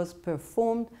that was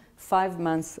performed 5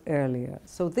 months earlier.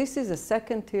 So this is a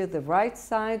second tier, the right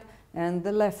side and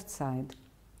the left side,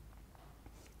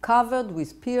 covered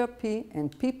with PRP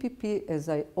and PPP, as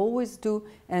I always do,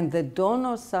 and the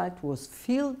donor site was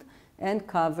filled and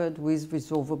covered with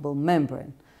resolvable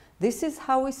membrane. This is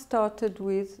how we started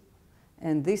with,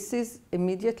 and this is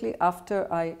immediately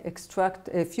after I extract,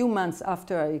 a few months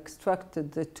after I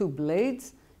extracted the 2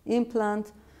 blades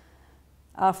implant,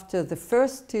 after the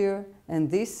first tier, and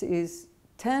this is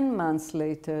 10 months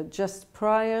later, just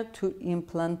prior to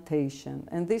implantation.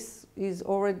 And this is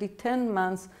already 10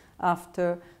 months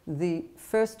after the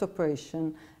first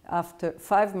operation, after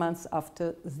 5 months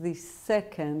after the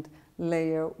second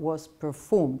layer was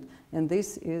performed. And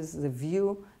this is the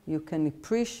view. You can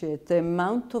appreciate the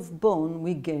amount of bone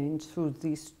we gained through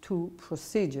these 2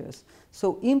 procedures.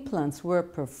 So implants were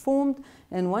performed,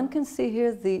 and one can see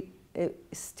here the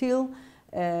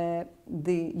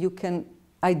you can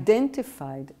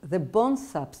identify the bone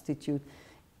substitute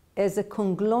as a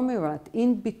conglomerate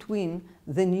in between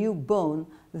the new bone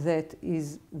that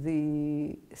is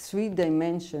the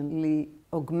 3-dimensionally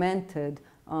augmented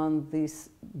on this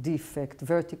defect,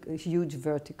 huge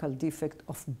vertical defect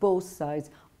of both sides,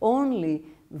 only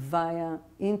via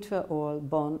intra-oral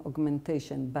bone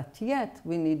augmentation. But yet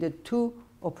we needed 2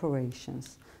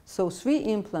 operations. So 3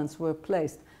 implants were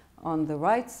placed on the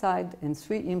right side and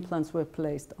 3 implants were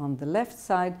placed on the left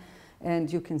side.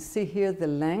 And you can see here the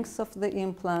length of the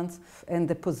implants and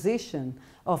the position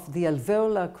of the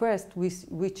alveolar crest,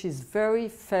 which is very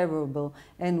favorable,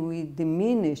 and we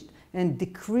diminished and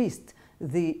decreased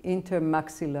the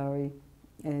intermaxillary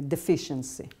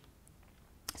deficiency.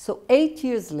 So 8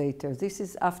 years later, this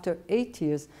is after 8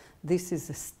 years, this is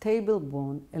a stable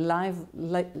bone, a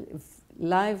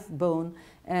live bone,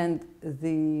 and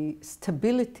the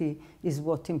stability is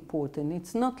what's important.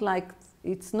 It's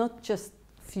not just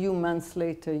few months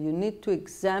later. You need to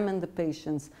examine the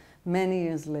patients many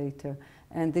years later,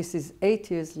 and this is 8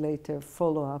 years later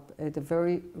follow-up at a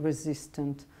very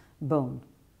resistant bone.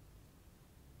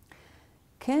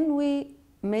 Can we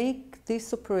make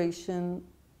this operation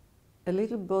a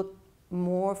little bit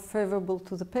more favorable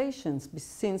to the patients,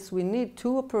 since we need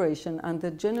 2 operations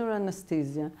under general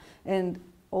anesthesia and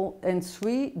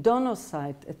 3 donor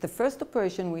sites? At the first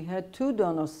operation we had 2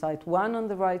 donor sites, one on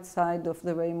the right side of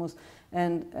the ramus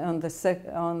and on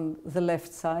the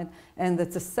left side, and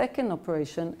at the second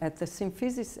operation at the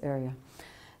symphysis area.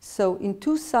 So in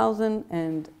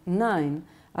 2009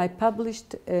 I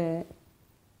published a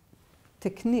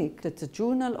technique at the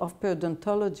Journal of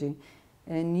Periodontology,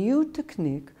 a new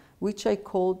technique which I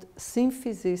called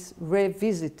Symphysis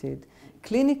Revisited,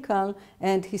 clinical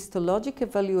and histologic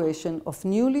evaluation of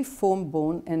newly formed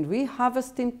bone and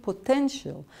reharvesting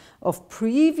potential of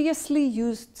previously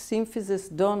used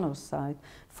symphysis donor site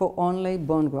for onlay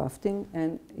bone grafting,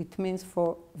 and it means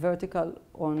for vertical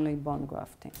onlay bone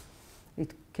grafting.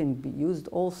 It can be used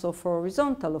also for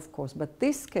horizontal, of course, but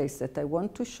this case that I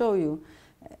want to show you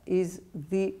is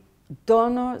the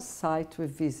donor site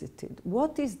revisited.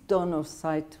 What is donor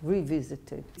site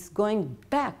revisited? It's going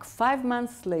back 5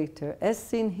 months later, as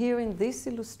seen here in this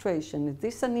illustration,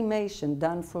 this animation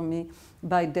done for me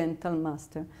by Dental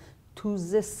Master, to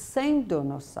the same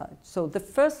donor site. So the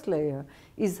first layer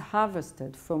is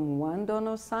harvested from one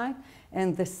donor site,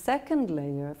 and the second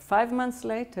layer, 5 months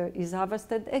later, is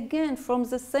harvested again from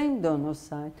the same donor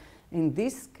site, in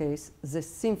this case, the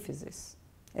symphysis,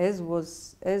 as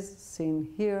seen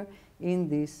here in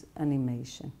this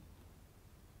animation.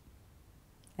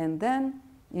 And then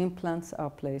implants are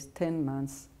placed 10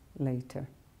 months later.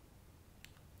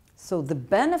 So the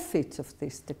benefit of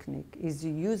this technique is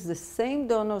you use the same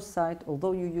donor site,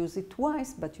 although you use it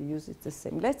twice, but you use it the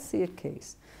same. Let's see a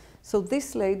case. So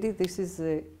this lady, this is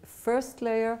the first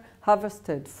layer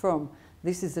harvested from,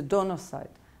 this is the donor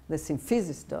site, the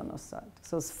symphysis donor site.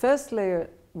 So the first layer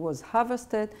was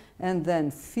harvested and then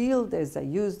filled, as I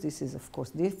used, this is of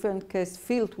course different case,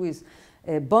 filled with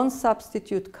a bone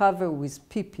substitute, covered with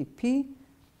PPP,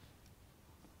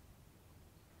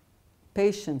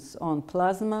 patients on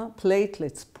plasma,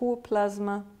 platelets poor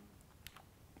plasma.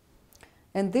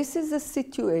 And this is a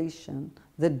situation,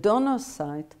 the donor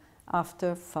site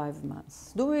after 5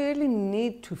 months. Do we really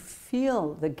need to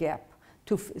fill the gap,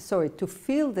 to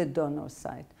fill the donor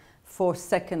site for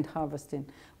second harvesting?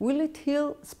 Will it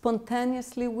heal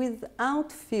spontaneously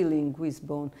without filling with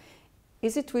bone?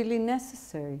 Is it really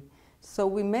necessary? So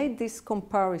we made this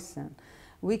comparison.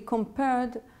 We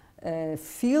compared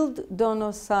filled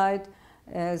donor site,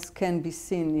 as can be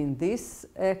seen in this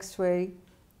X-ray,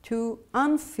 to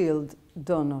unfilled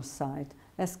donor site,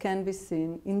 as can be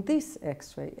seen in this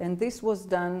X-ray. And this was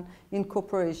done in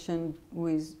cooperation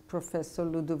with Professor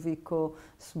Ludovico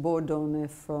Sbordone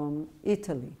from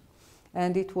Italy.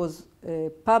 And it was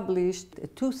published in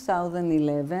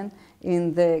 2011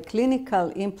 in the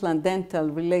Clinical Implant Dental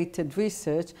Related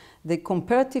Research, the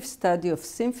comparative study of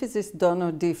symphysis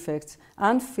donor defects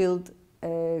unfilled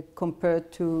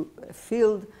compared to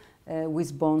filled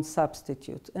with bone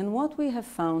substitute. And what we have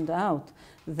found out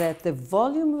that the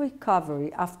volume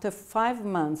recovery after 5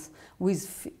 months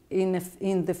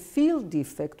in the field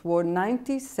defect were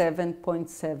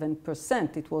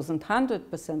 97.7%. It wasn't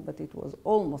 100%, but it was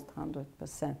almost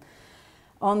 100%.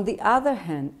 On the other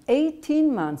hand,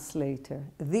 18 months later,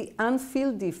 the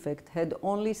unfilled defect had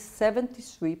only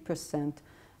 73%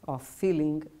 of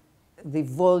filling the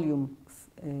volume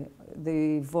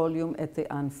at the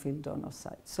unfilled donor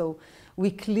site. So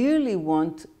we clearly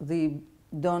want the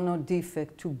donor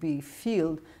defect to be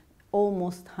filled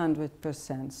almost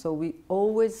 100%. So we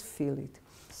always fill it.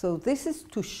 So this is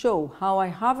to show how I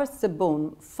harvest the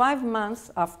bone 5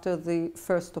 months after the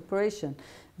first operation.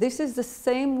 This is the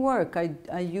same work.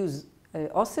 I use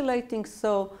oscillating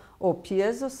saw or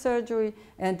piezo surgery,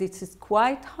 and it is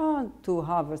quite hard to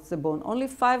harvest the bone only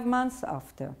 5 months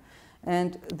after.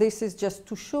 And this is just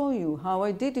to show you how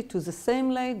I did it to the same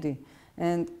lady.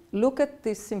 And look at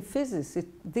this symphysis.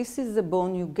 This is the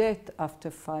bone you get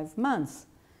after 5 months.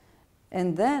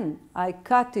 And then I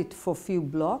cut it for a few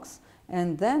blocks,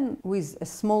 and then with a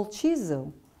small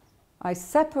chisel, I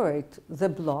separate the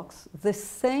blocks the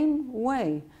same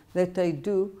way that I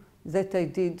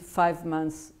did 5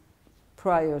 months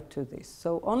prior to this.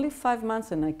 So only 5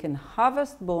 months, and I can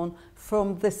harvest bone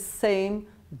from the same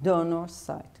donor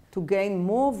site to gain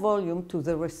more volume to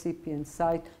the recipient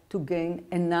site,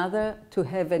 to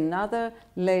have another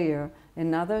layer,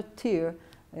 another tier.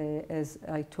 As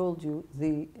I told you,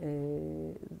 the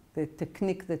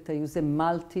technique that I use, a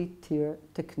multi-tier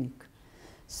technique.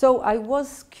 So I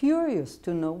was curious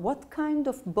to know what kind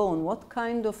of bone, what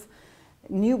kind of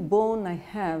new bone I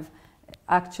have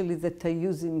actually that I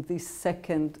use in this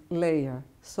second layer.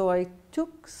 So I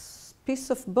took a piece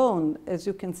of bone, as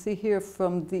you can see here,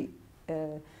 from the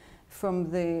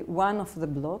one of the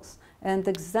blocks, and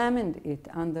examined it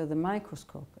under the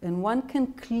microscope. And one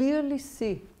can clearly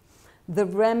see the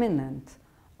remnant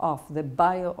of the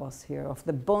bio-os here, of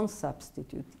the bone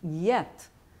substitute. Yet,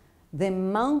 the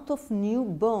amount of new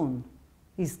bone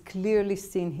is clearly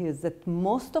seen here, that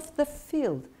most of the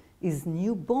field is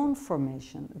new bone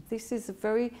formation. This is a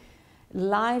very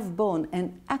live bone.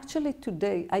 And actually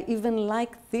today, I even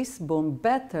like this bone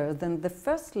better than the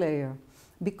first layer,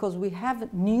 because we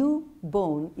have new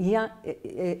bone,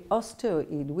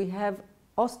 osteoid. We have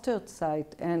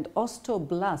osteocyte and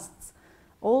osteoblasts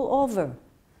all over.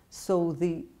 So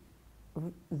the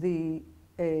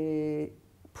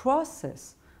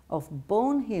process of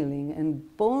bone healing and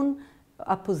bone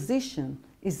apposition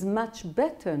is much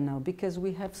better now, because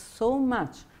we have so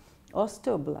much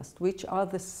osteoblasts, which are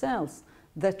the cells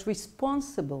that are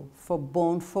responsible for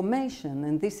bone formation.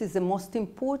 And this is the most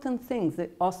important thing, the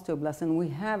osteoblast, and we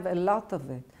have a lot of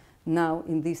it now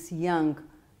in this young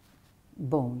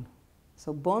bone.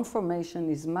 So bone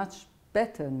formation is much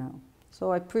better now.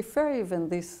 So I prefer even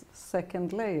this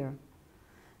second layer.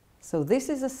 So this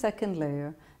is a second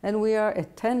layer, and we are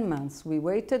at 10 months. We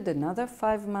waited another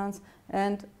 5 months,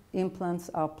 and implants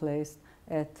are placed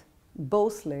at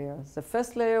both layers. The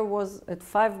first layer was at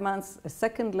 5 months, a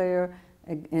second layer,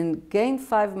 and again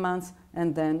 5 months,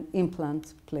 and then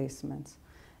implant placements.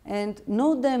 And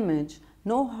no damage,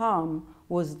 no harm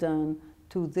was done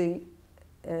to the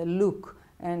look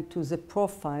and to the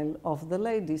profile of the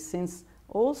lady, since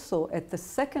also at the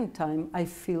second time I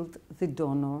filled the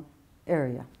donor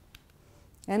area.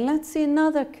 And let's see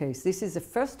another case. This is the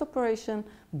first operation.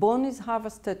 Bone is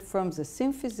harvested from the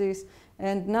symphysis,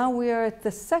 and now we are at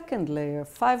the second layer,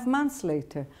 5 months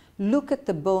later. Look at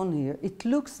the bone here. It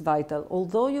looks vital,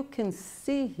 although you can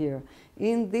see here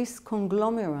in this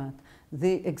conglomerate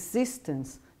the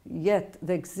existence,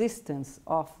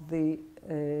 of the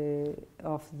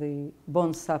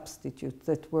bone substitute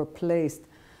that were placed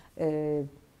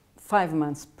 5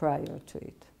 months prior to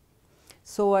it.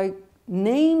 So I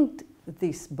named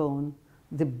this bone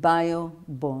the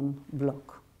bio-bone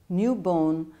block. New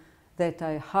bone that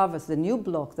I harvested, the new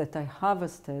block that I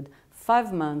harvested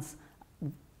 5 months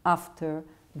after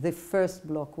the first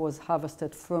block was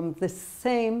harvested from the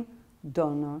same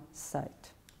donor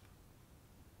site.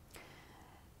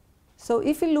 So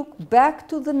if we look back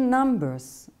to the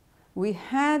numbers, we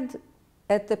had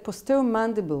at the posterior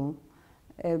mandible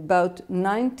about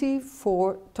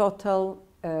 94 total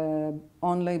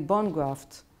onlay bone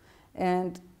grafts.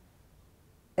 And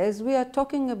as we are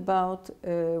talking about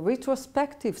a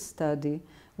retrospective study,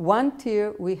 one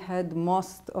tier we had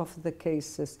most of the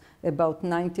cases, about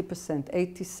 90%,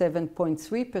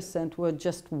 87.3% were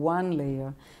just one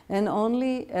layer. And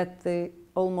only at the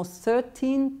almost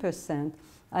 13%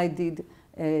 I did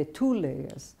 2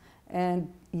 layers.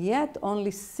 And yet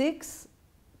only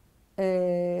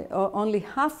only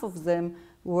half of them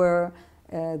were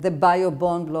the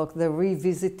bio-bone block, the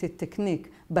revisited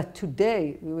technique. But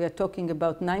today, we are talking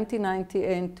about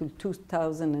 1998 to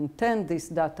 2010, this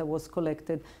data was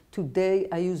collected. Today,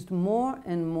 I used more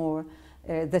and more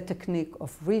the technique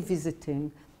of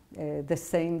revisiting the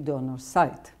same donor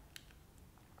site.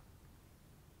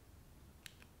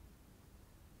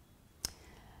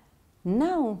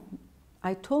 Now,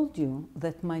 I told you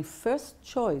that my first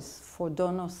choice for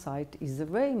donor site is the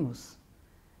ramus.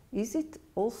 Is it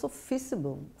also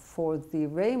feasible for the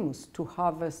ramus to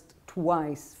harvest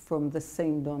twice from the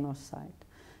same donor site?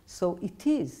 So it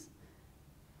is.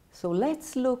 So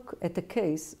let's look at a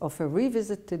case of a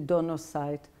revisited donor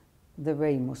site, the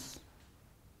ramus.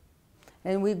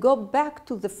 And we go back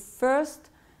to the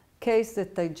first case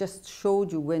that I just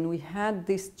showed you when we had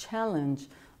this challenge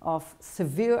of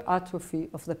severe atrophy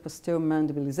of the posterior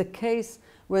mandible. It's a case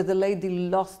where the lady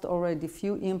lost already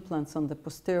few implants on the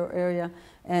posterior area,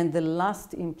 and the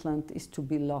last implant is to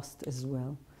be lost as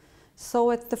well. So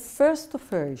at the first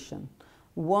operation,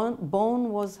 one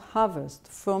bone was harvested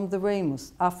from the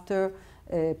ramus after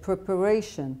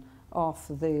preparation of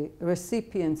the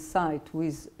recipient site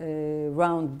with a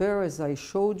round burr, as I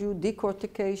showed you,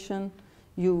 decortication.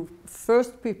 You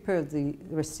first prepare the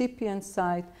recipient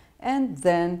site, and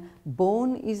then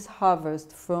bone is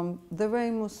harvested from the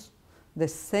ramus. The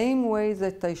same way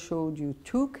that I showed you,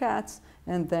 2 cuts,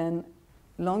 and then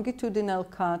longitudinal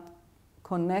cut,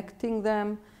 connecting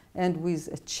them, and with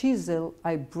a chisel,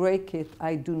 I break it.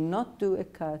 I do not do a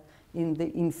cut in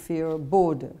the inferior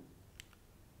border.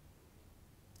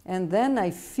 And then I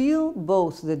fill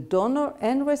both the donor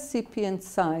and recipient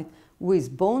site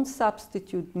with bone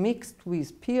substitute mixed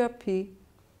with PRP,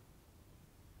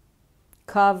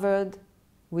 covered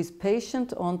with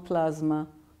patient-own plasma,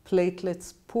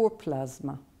 platelets, poor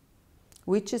plasma,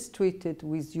 which is treated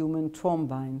with human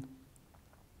thrombine.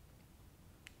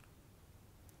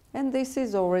 And this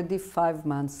is already 5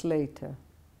 months later.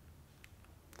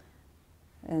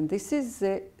 And this is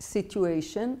the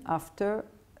situation after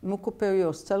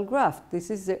mucoperiosteal graft. This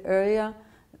is the area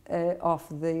of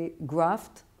the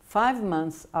graft 5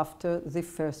 months after the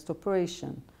first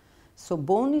operation. So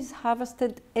bone is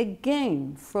harvested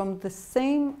again from the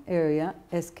same area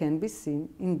as can be seen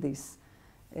in this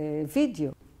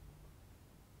video.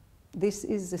 This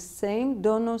is the same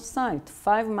donor site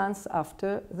 5 months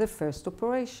after the first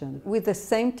operation. With the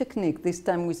same technique, this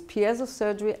time with piezo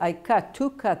surgery, I cut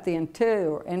the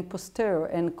anterior and posterior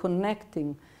and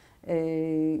connecting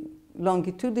a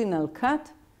longitudinal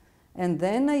cut, and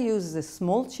then I use the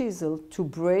small chisel to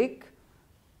break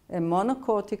a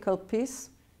monocortical piece,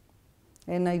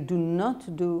 and I do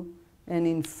not do an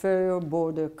inferior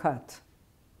border cut.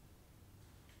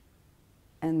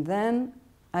 And then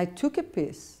I took a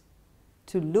piece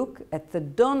to look at the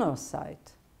donor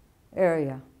site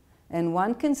area. And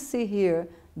one can see here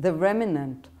the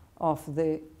remnant of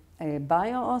the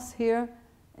bioos here,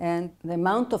 and the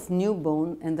amount of new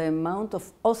bone and the amount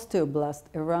of osteoblast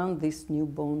around this new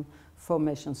bone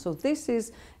formation. So this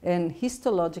is an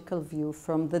histological view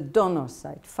from the donor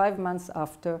site, 5 months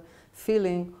after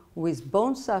filling with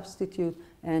bone substitute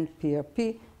and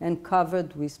PRP and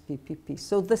covered with PPP.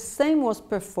 So the same was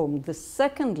performed. The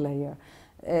second layer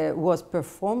was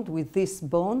performed with this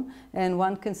bone, and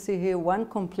one can see here one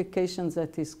complication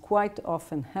that is quite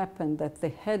often happen, that the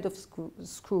head of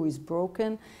screw is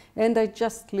broken, and I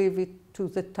just leave it to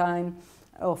the time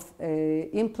of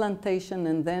implantation,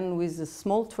 and then with a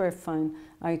small trephine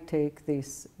I take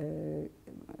this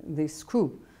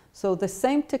screw. So the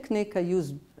same technique, I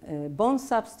use bone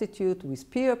substitute with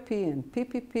PRP and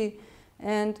PPP,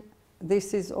 and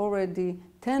this is already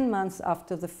 10 months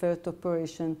after the first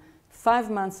operation,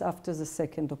 5 months after the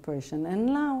second operation. And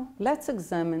now let's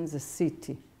examine the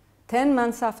CT. 10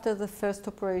 months after the first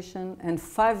operation and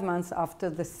 5 months after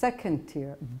the second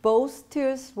tier. Both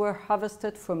tiers were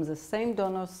harvested from the same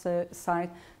donor site,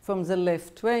 from the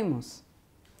left ramus.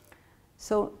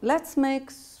 So let's make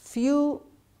few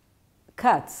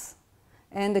cuts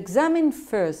and examine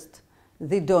first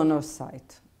the donor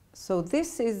site. So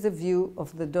this is the view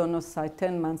of the donor site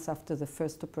 10 months after the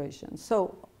first operation.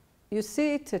 So you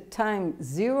see it at time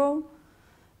 0,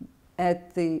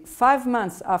 at the 5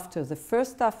 months after the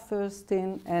first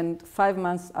harvesting and 5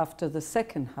 months after the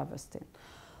second harvesting.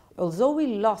 Although we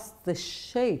lost the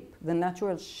shape, the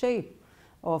natural shape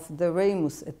of the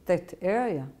ramus at that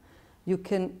area, you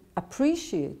can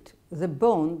appreciate the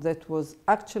bone that was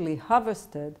actually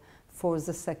harvested for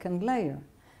the second layer.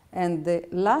 And the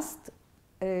last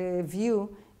view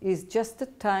is just the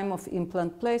time of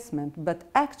implant placement. But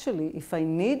actually, if I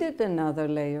needed another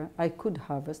layer, I could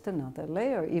harvest another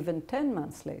layer, even 10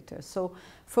 months later. So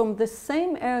from the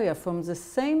same area, from the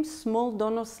same small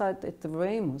donor site at the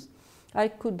ramus, I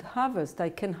can harvest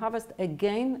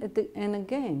again and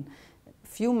again, a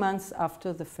few months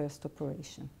after the first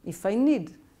operation, if I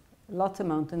need a lot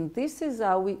amount. And this is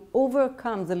how we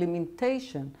overcome the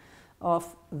limitation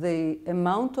of the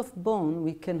amount of bone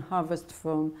we can harvest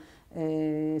from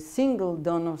a single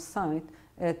donor site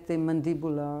at the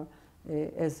mandibular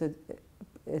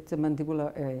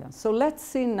area. So let's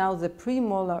see now the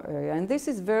premolar area, and this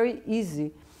is very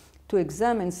easy to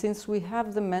examine since we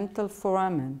have the mental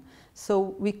foramen.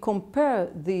 So we compare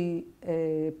the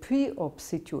pre-op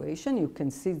situation. You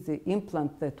can see the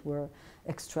implant that were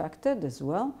extracted as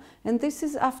well, and this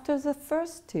is after the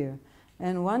first tear,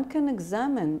 and one can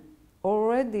examine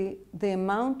already the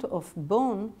amount of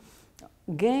bone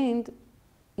gained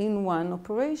in one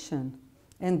operation.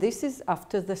 And this is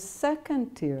after the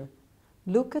second tear.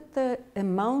 Look at the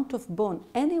amount of bone.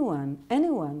 Anyone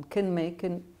can make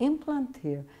an implant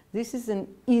here. This is an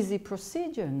easy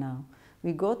procedure now.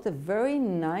 We got a very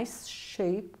nice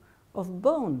shape of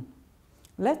bone.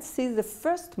 Let's see the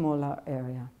first molar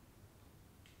area.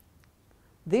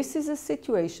 This is a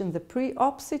situation, the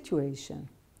pre-op situation.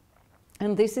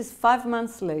 And this is 5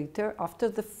 months later, after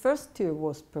the first tear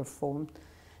was performed.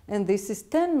 And this is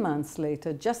 10 months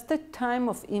later, just the time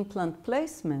of implant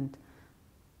placement,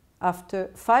 after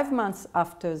 5 months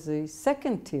after the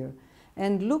second tear.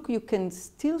 And look, you can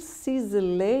still see the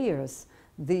layers,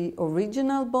 the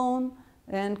original bone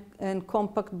and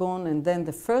compact bone, and then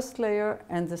the first layer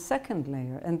and the second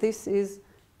layer. And this is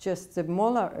just the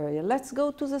molar area. Let's go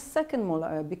to the second molar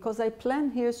area, because I plan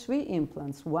here 3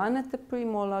 implants, 1 at the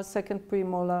premolar, second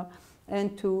premolar,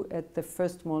 and 2 at the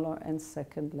first molar and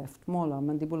second left molar,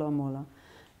 mandibular molar.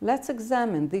 Let's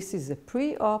examine. This is a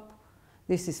pre-op.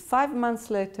 This is 5 months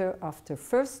later after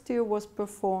first tear was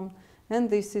performed,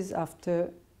 and this is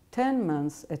after 10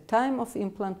 months, a time of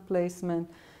implant placement,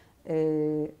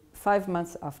 5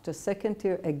 months after second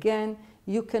tear. Again,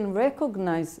 you can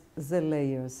recognize the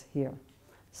layers here.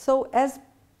 So as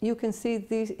you can see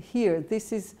here,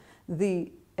 this is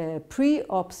the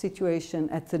pre-op situation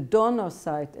at the donor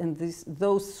site, and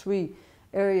those 3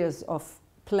 areas of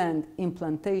planned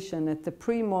implantation at the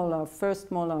premolar,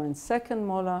 first molar, and second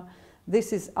molar.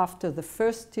 This is after the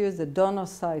first tear, the donor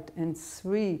site, and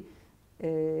 3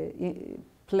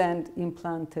 planned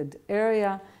implanted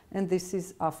area, and this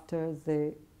is after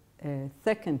the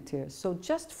second tear. So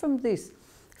just from this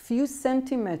few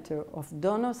centimeters of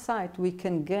donor site, we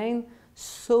can gain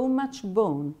so much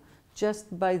bone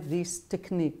just by this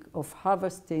technique of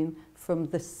harvesting from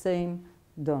the same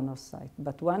donor site.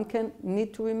 But one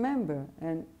need to remember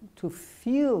and to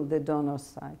fill the donor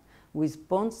site with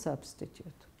bone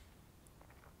substitute.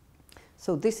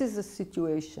 So this is the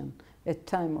situation at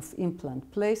time of implant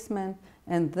placement,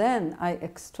 and then I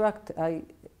extracted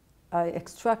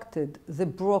the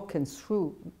broken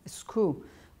screw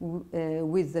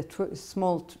with the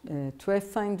small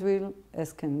trephine drill,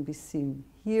 as can be seen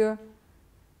here,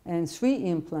 and 3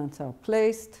 implants are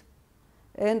placed.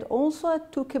 And also I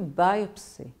took a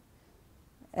biopsy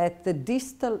at the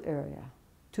distal area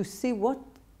to see what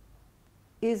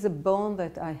is a bone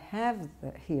that I have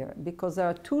here, because there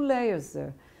are 2 layers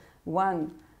there.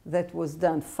 One that was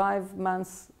done 5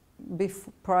 months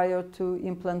prior to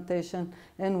implantation,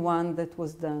 and one that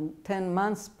was done 10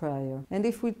 months prior. And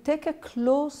if we take a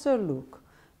closer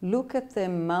look at the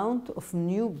amount of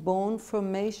new bone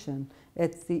formation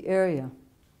at the area,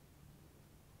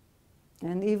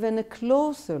 and even a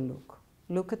closer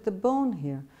look at the bone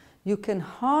here, you can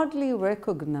hardly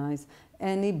recognize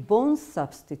any bone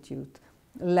substitute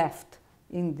left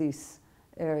in this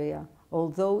area,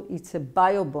 although it's a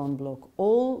biobone block.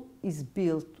 All is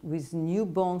built with new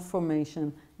bone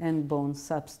formation and bone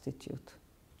substitute.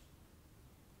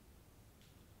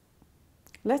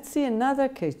 Let's see another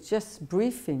case, just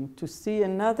briefing, to see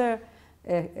another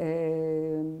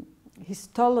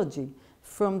histology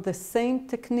from the same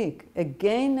technique.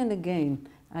 Again and again,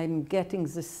 I'm getting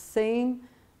the same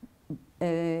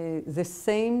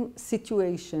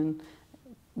situation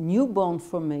new bone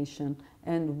formation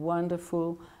and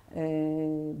wonderful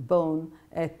bone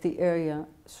at the area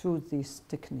through this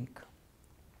technique.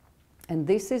 And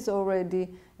this is already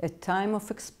a time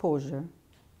of exposure.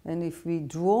 And if we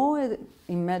draw an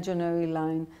imaginary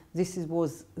line, this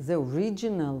was the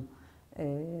original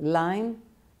line,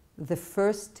 the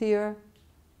first tier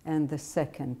and the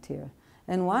second tier.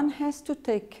 And one has to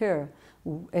take care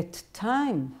at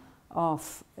time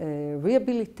of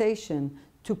rehabilitation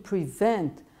to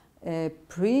prevent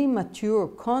premature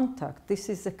contact. This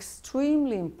is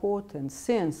extremely important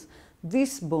since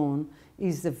this bone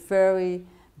is a very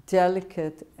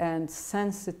delicate and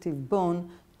sensitive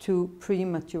bone to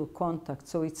premature contact.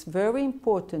 So it's very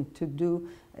important to do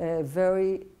a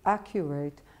very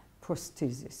accurate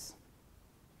prosthesis.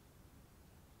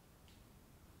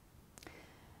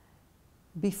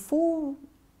 Before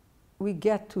we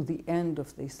get to the end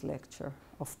of this lecture,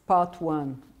 of part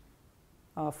 1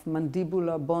 of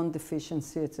mandibular bone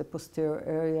deficiency at the posterior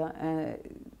area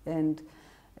and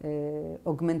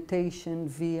augmentation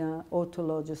via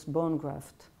autologous bone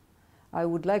graft, I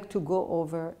would like to go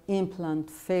over implant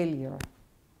failure.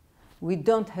 We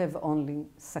don't have only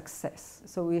success,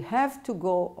 so we have to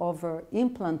go over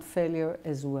implant failure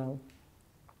as well.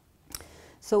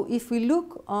 So if we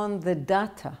look on the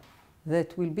data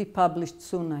that will be published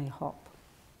soon, I hope,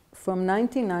 from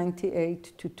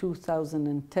 1998 to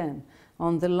 2010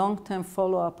 on the long-term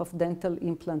follow-up of dental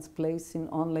implants placed in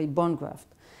onlay bone graft.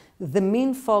 The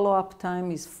mean follow-up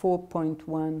time is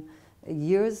 4.1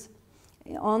 years.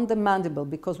 On the mandible,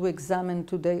 because we examine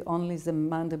today only the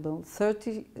mandible,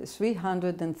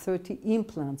 330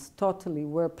 implants totally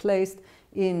were placed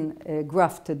in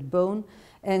grafted bone,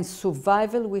 and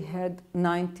survival we had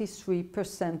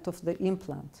 93% of the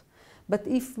implants. But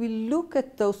if we look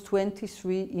at those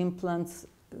 23 implants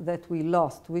that we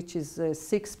lost, which is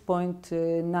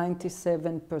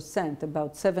 6.97%,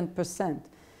 about 7%,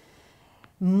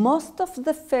 most of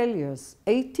the failures,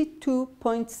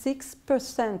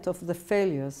 82.6% of the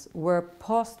failures, were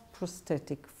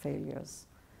post-prosthetic failures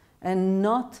and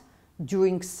not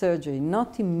during surgery,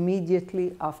 not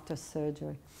immediately after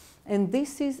surgery. And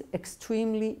this is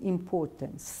extremely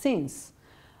important since,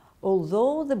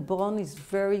 although the bone is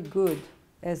very good,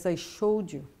 as I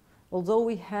showed you, although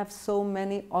we have so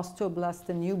many osteoblasts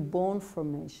and new bone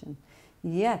formation,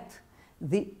 yet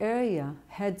the area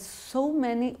had so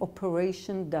many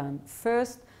operations done.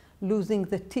 First, losing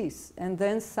the teeth, and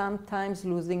then sometimes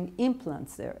losing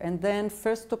implants there, and then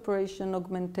first operation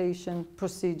augmentation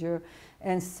procedure,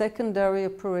 and secondary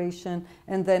operation,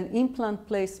 and then implant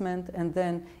placement, and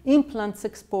then implants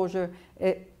exposure.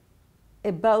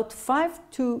 About 5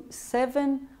 to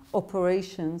 7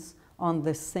 operations on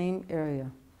the same area.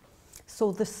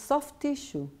 So the soft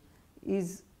tissue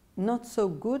is not so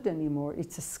good anymore.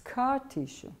 It's a scar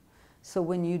tissue. So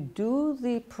when you do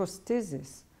the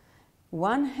prosthesis,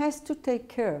 one has to take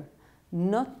care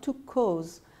not to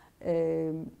cause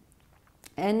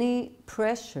any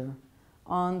pressure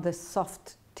on the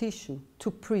soft tissue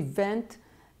to prevent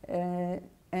an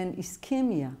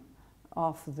ischemia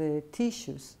of the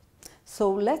tissues.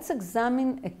 So let's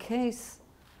examine a case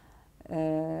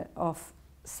of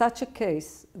such a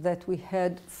case that we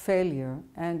had failure,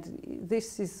 and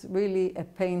this is really a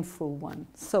painful one.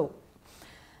 So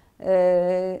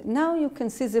now you can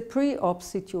see the pre-op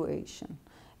situation.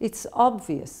 It's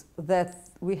obvious that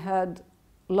we had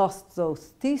lost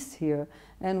those teeth here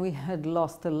and we had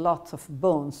lost a lot of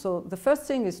bone. So the first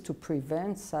thing is to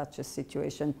prevent such a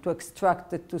situation, to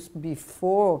extract the tooth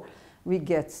before we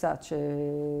get such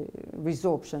a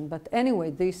resorption. But anyway,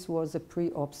 this was a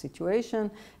pre-op situation,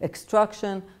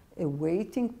 extraction, a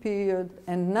waiting period,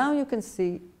 and now you can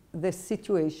see the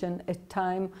situation at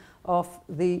time of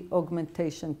the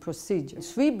augmentation procedure.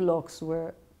 3 blocks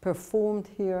were performed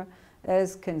here,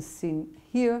 as can see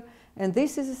here, and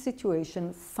this is a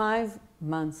situation 5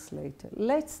 months later.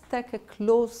 Let's take a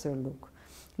closer look.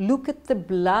 Look at the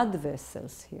blood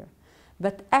vessels here.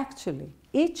 But actually,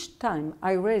 each time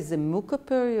I raise the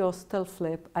mucoperiosteal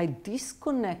flap, I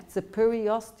disconnect the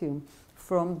periosteum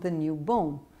from the new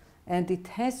bone, and it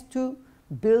has to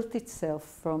build itself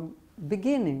from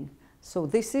beginning. So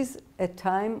this is a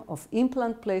time of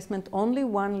implant placement. Only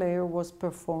 1 layer was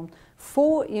performed.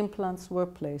 4 implants were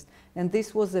placed, and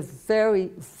this was a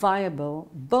very viable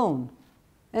bone.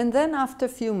 And then after a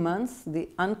few months, the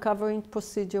uncovering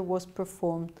procedure was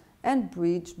performed, and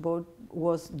bridge bone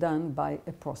was done by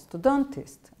a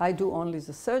prosthodontist. I do only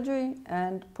the surgery,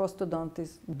 and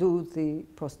prosthodontists do the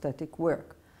prosthetic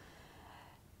work.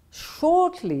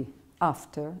 Shortly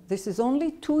after, this is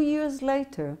only 2 years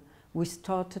later, we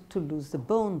started to lose the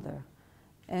bone there.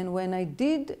 And when I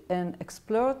did an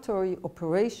exploratory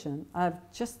operation,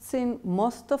 I've just seen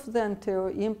most of the anterior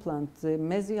implant, the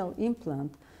mesial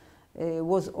implant,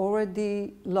 was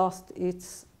already lost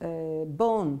its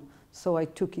bone. So I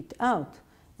took it out.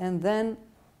 And then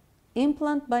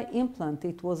implant by implant,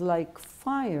 it was like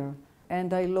fire.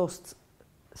 And I lost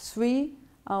 3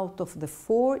 out of the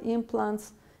 4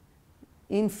 implants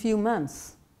in few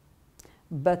months.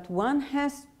 But one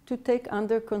has to take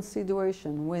under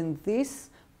consideration when this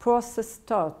process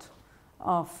starts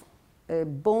of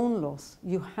bone loss,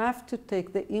 you have to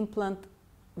take the implant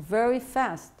very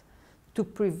fast to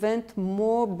prevent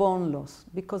more bone loss,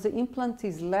 because the implant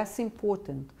is less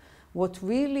important. What's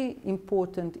really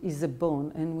important is the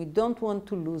bone, and we don't want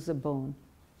to lose a bone.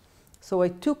 So I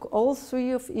took all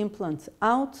 3 of implants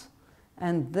out,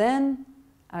 and then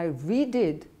I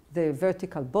redid the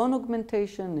vertical bone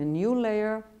augmentation, a new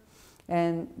layer,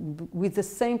 and with the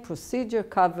same procedure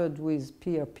covered with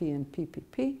PRP and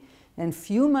PPP. And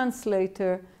few months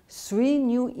later, 3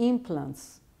 new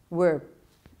implants were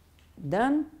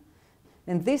done.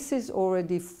 And this is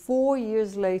already 4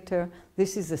 years later.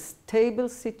 This is a stable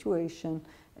situation,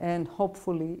 and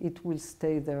hopefully it will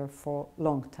stay there for a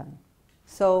long time.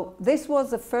 So this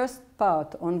was the first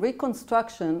part on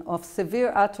reconstruction of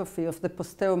severe atrophy of the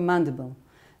posterior mandible.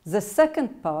 The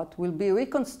second part will be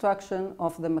reconstruction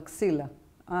of the maxilla,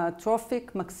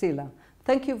 atrophic maxilla.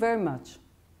 Thank you very much.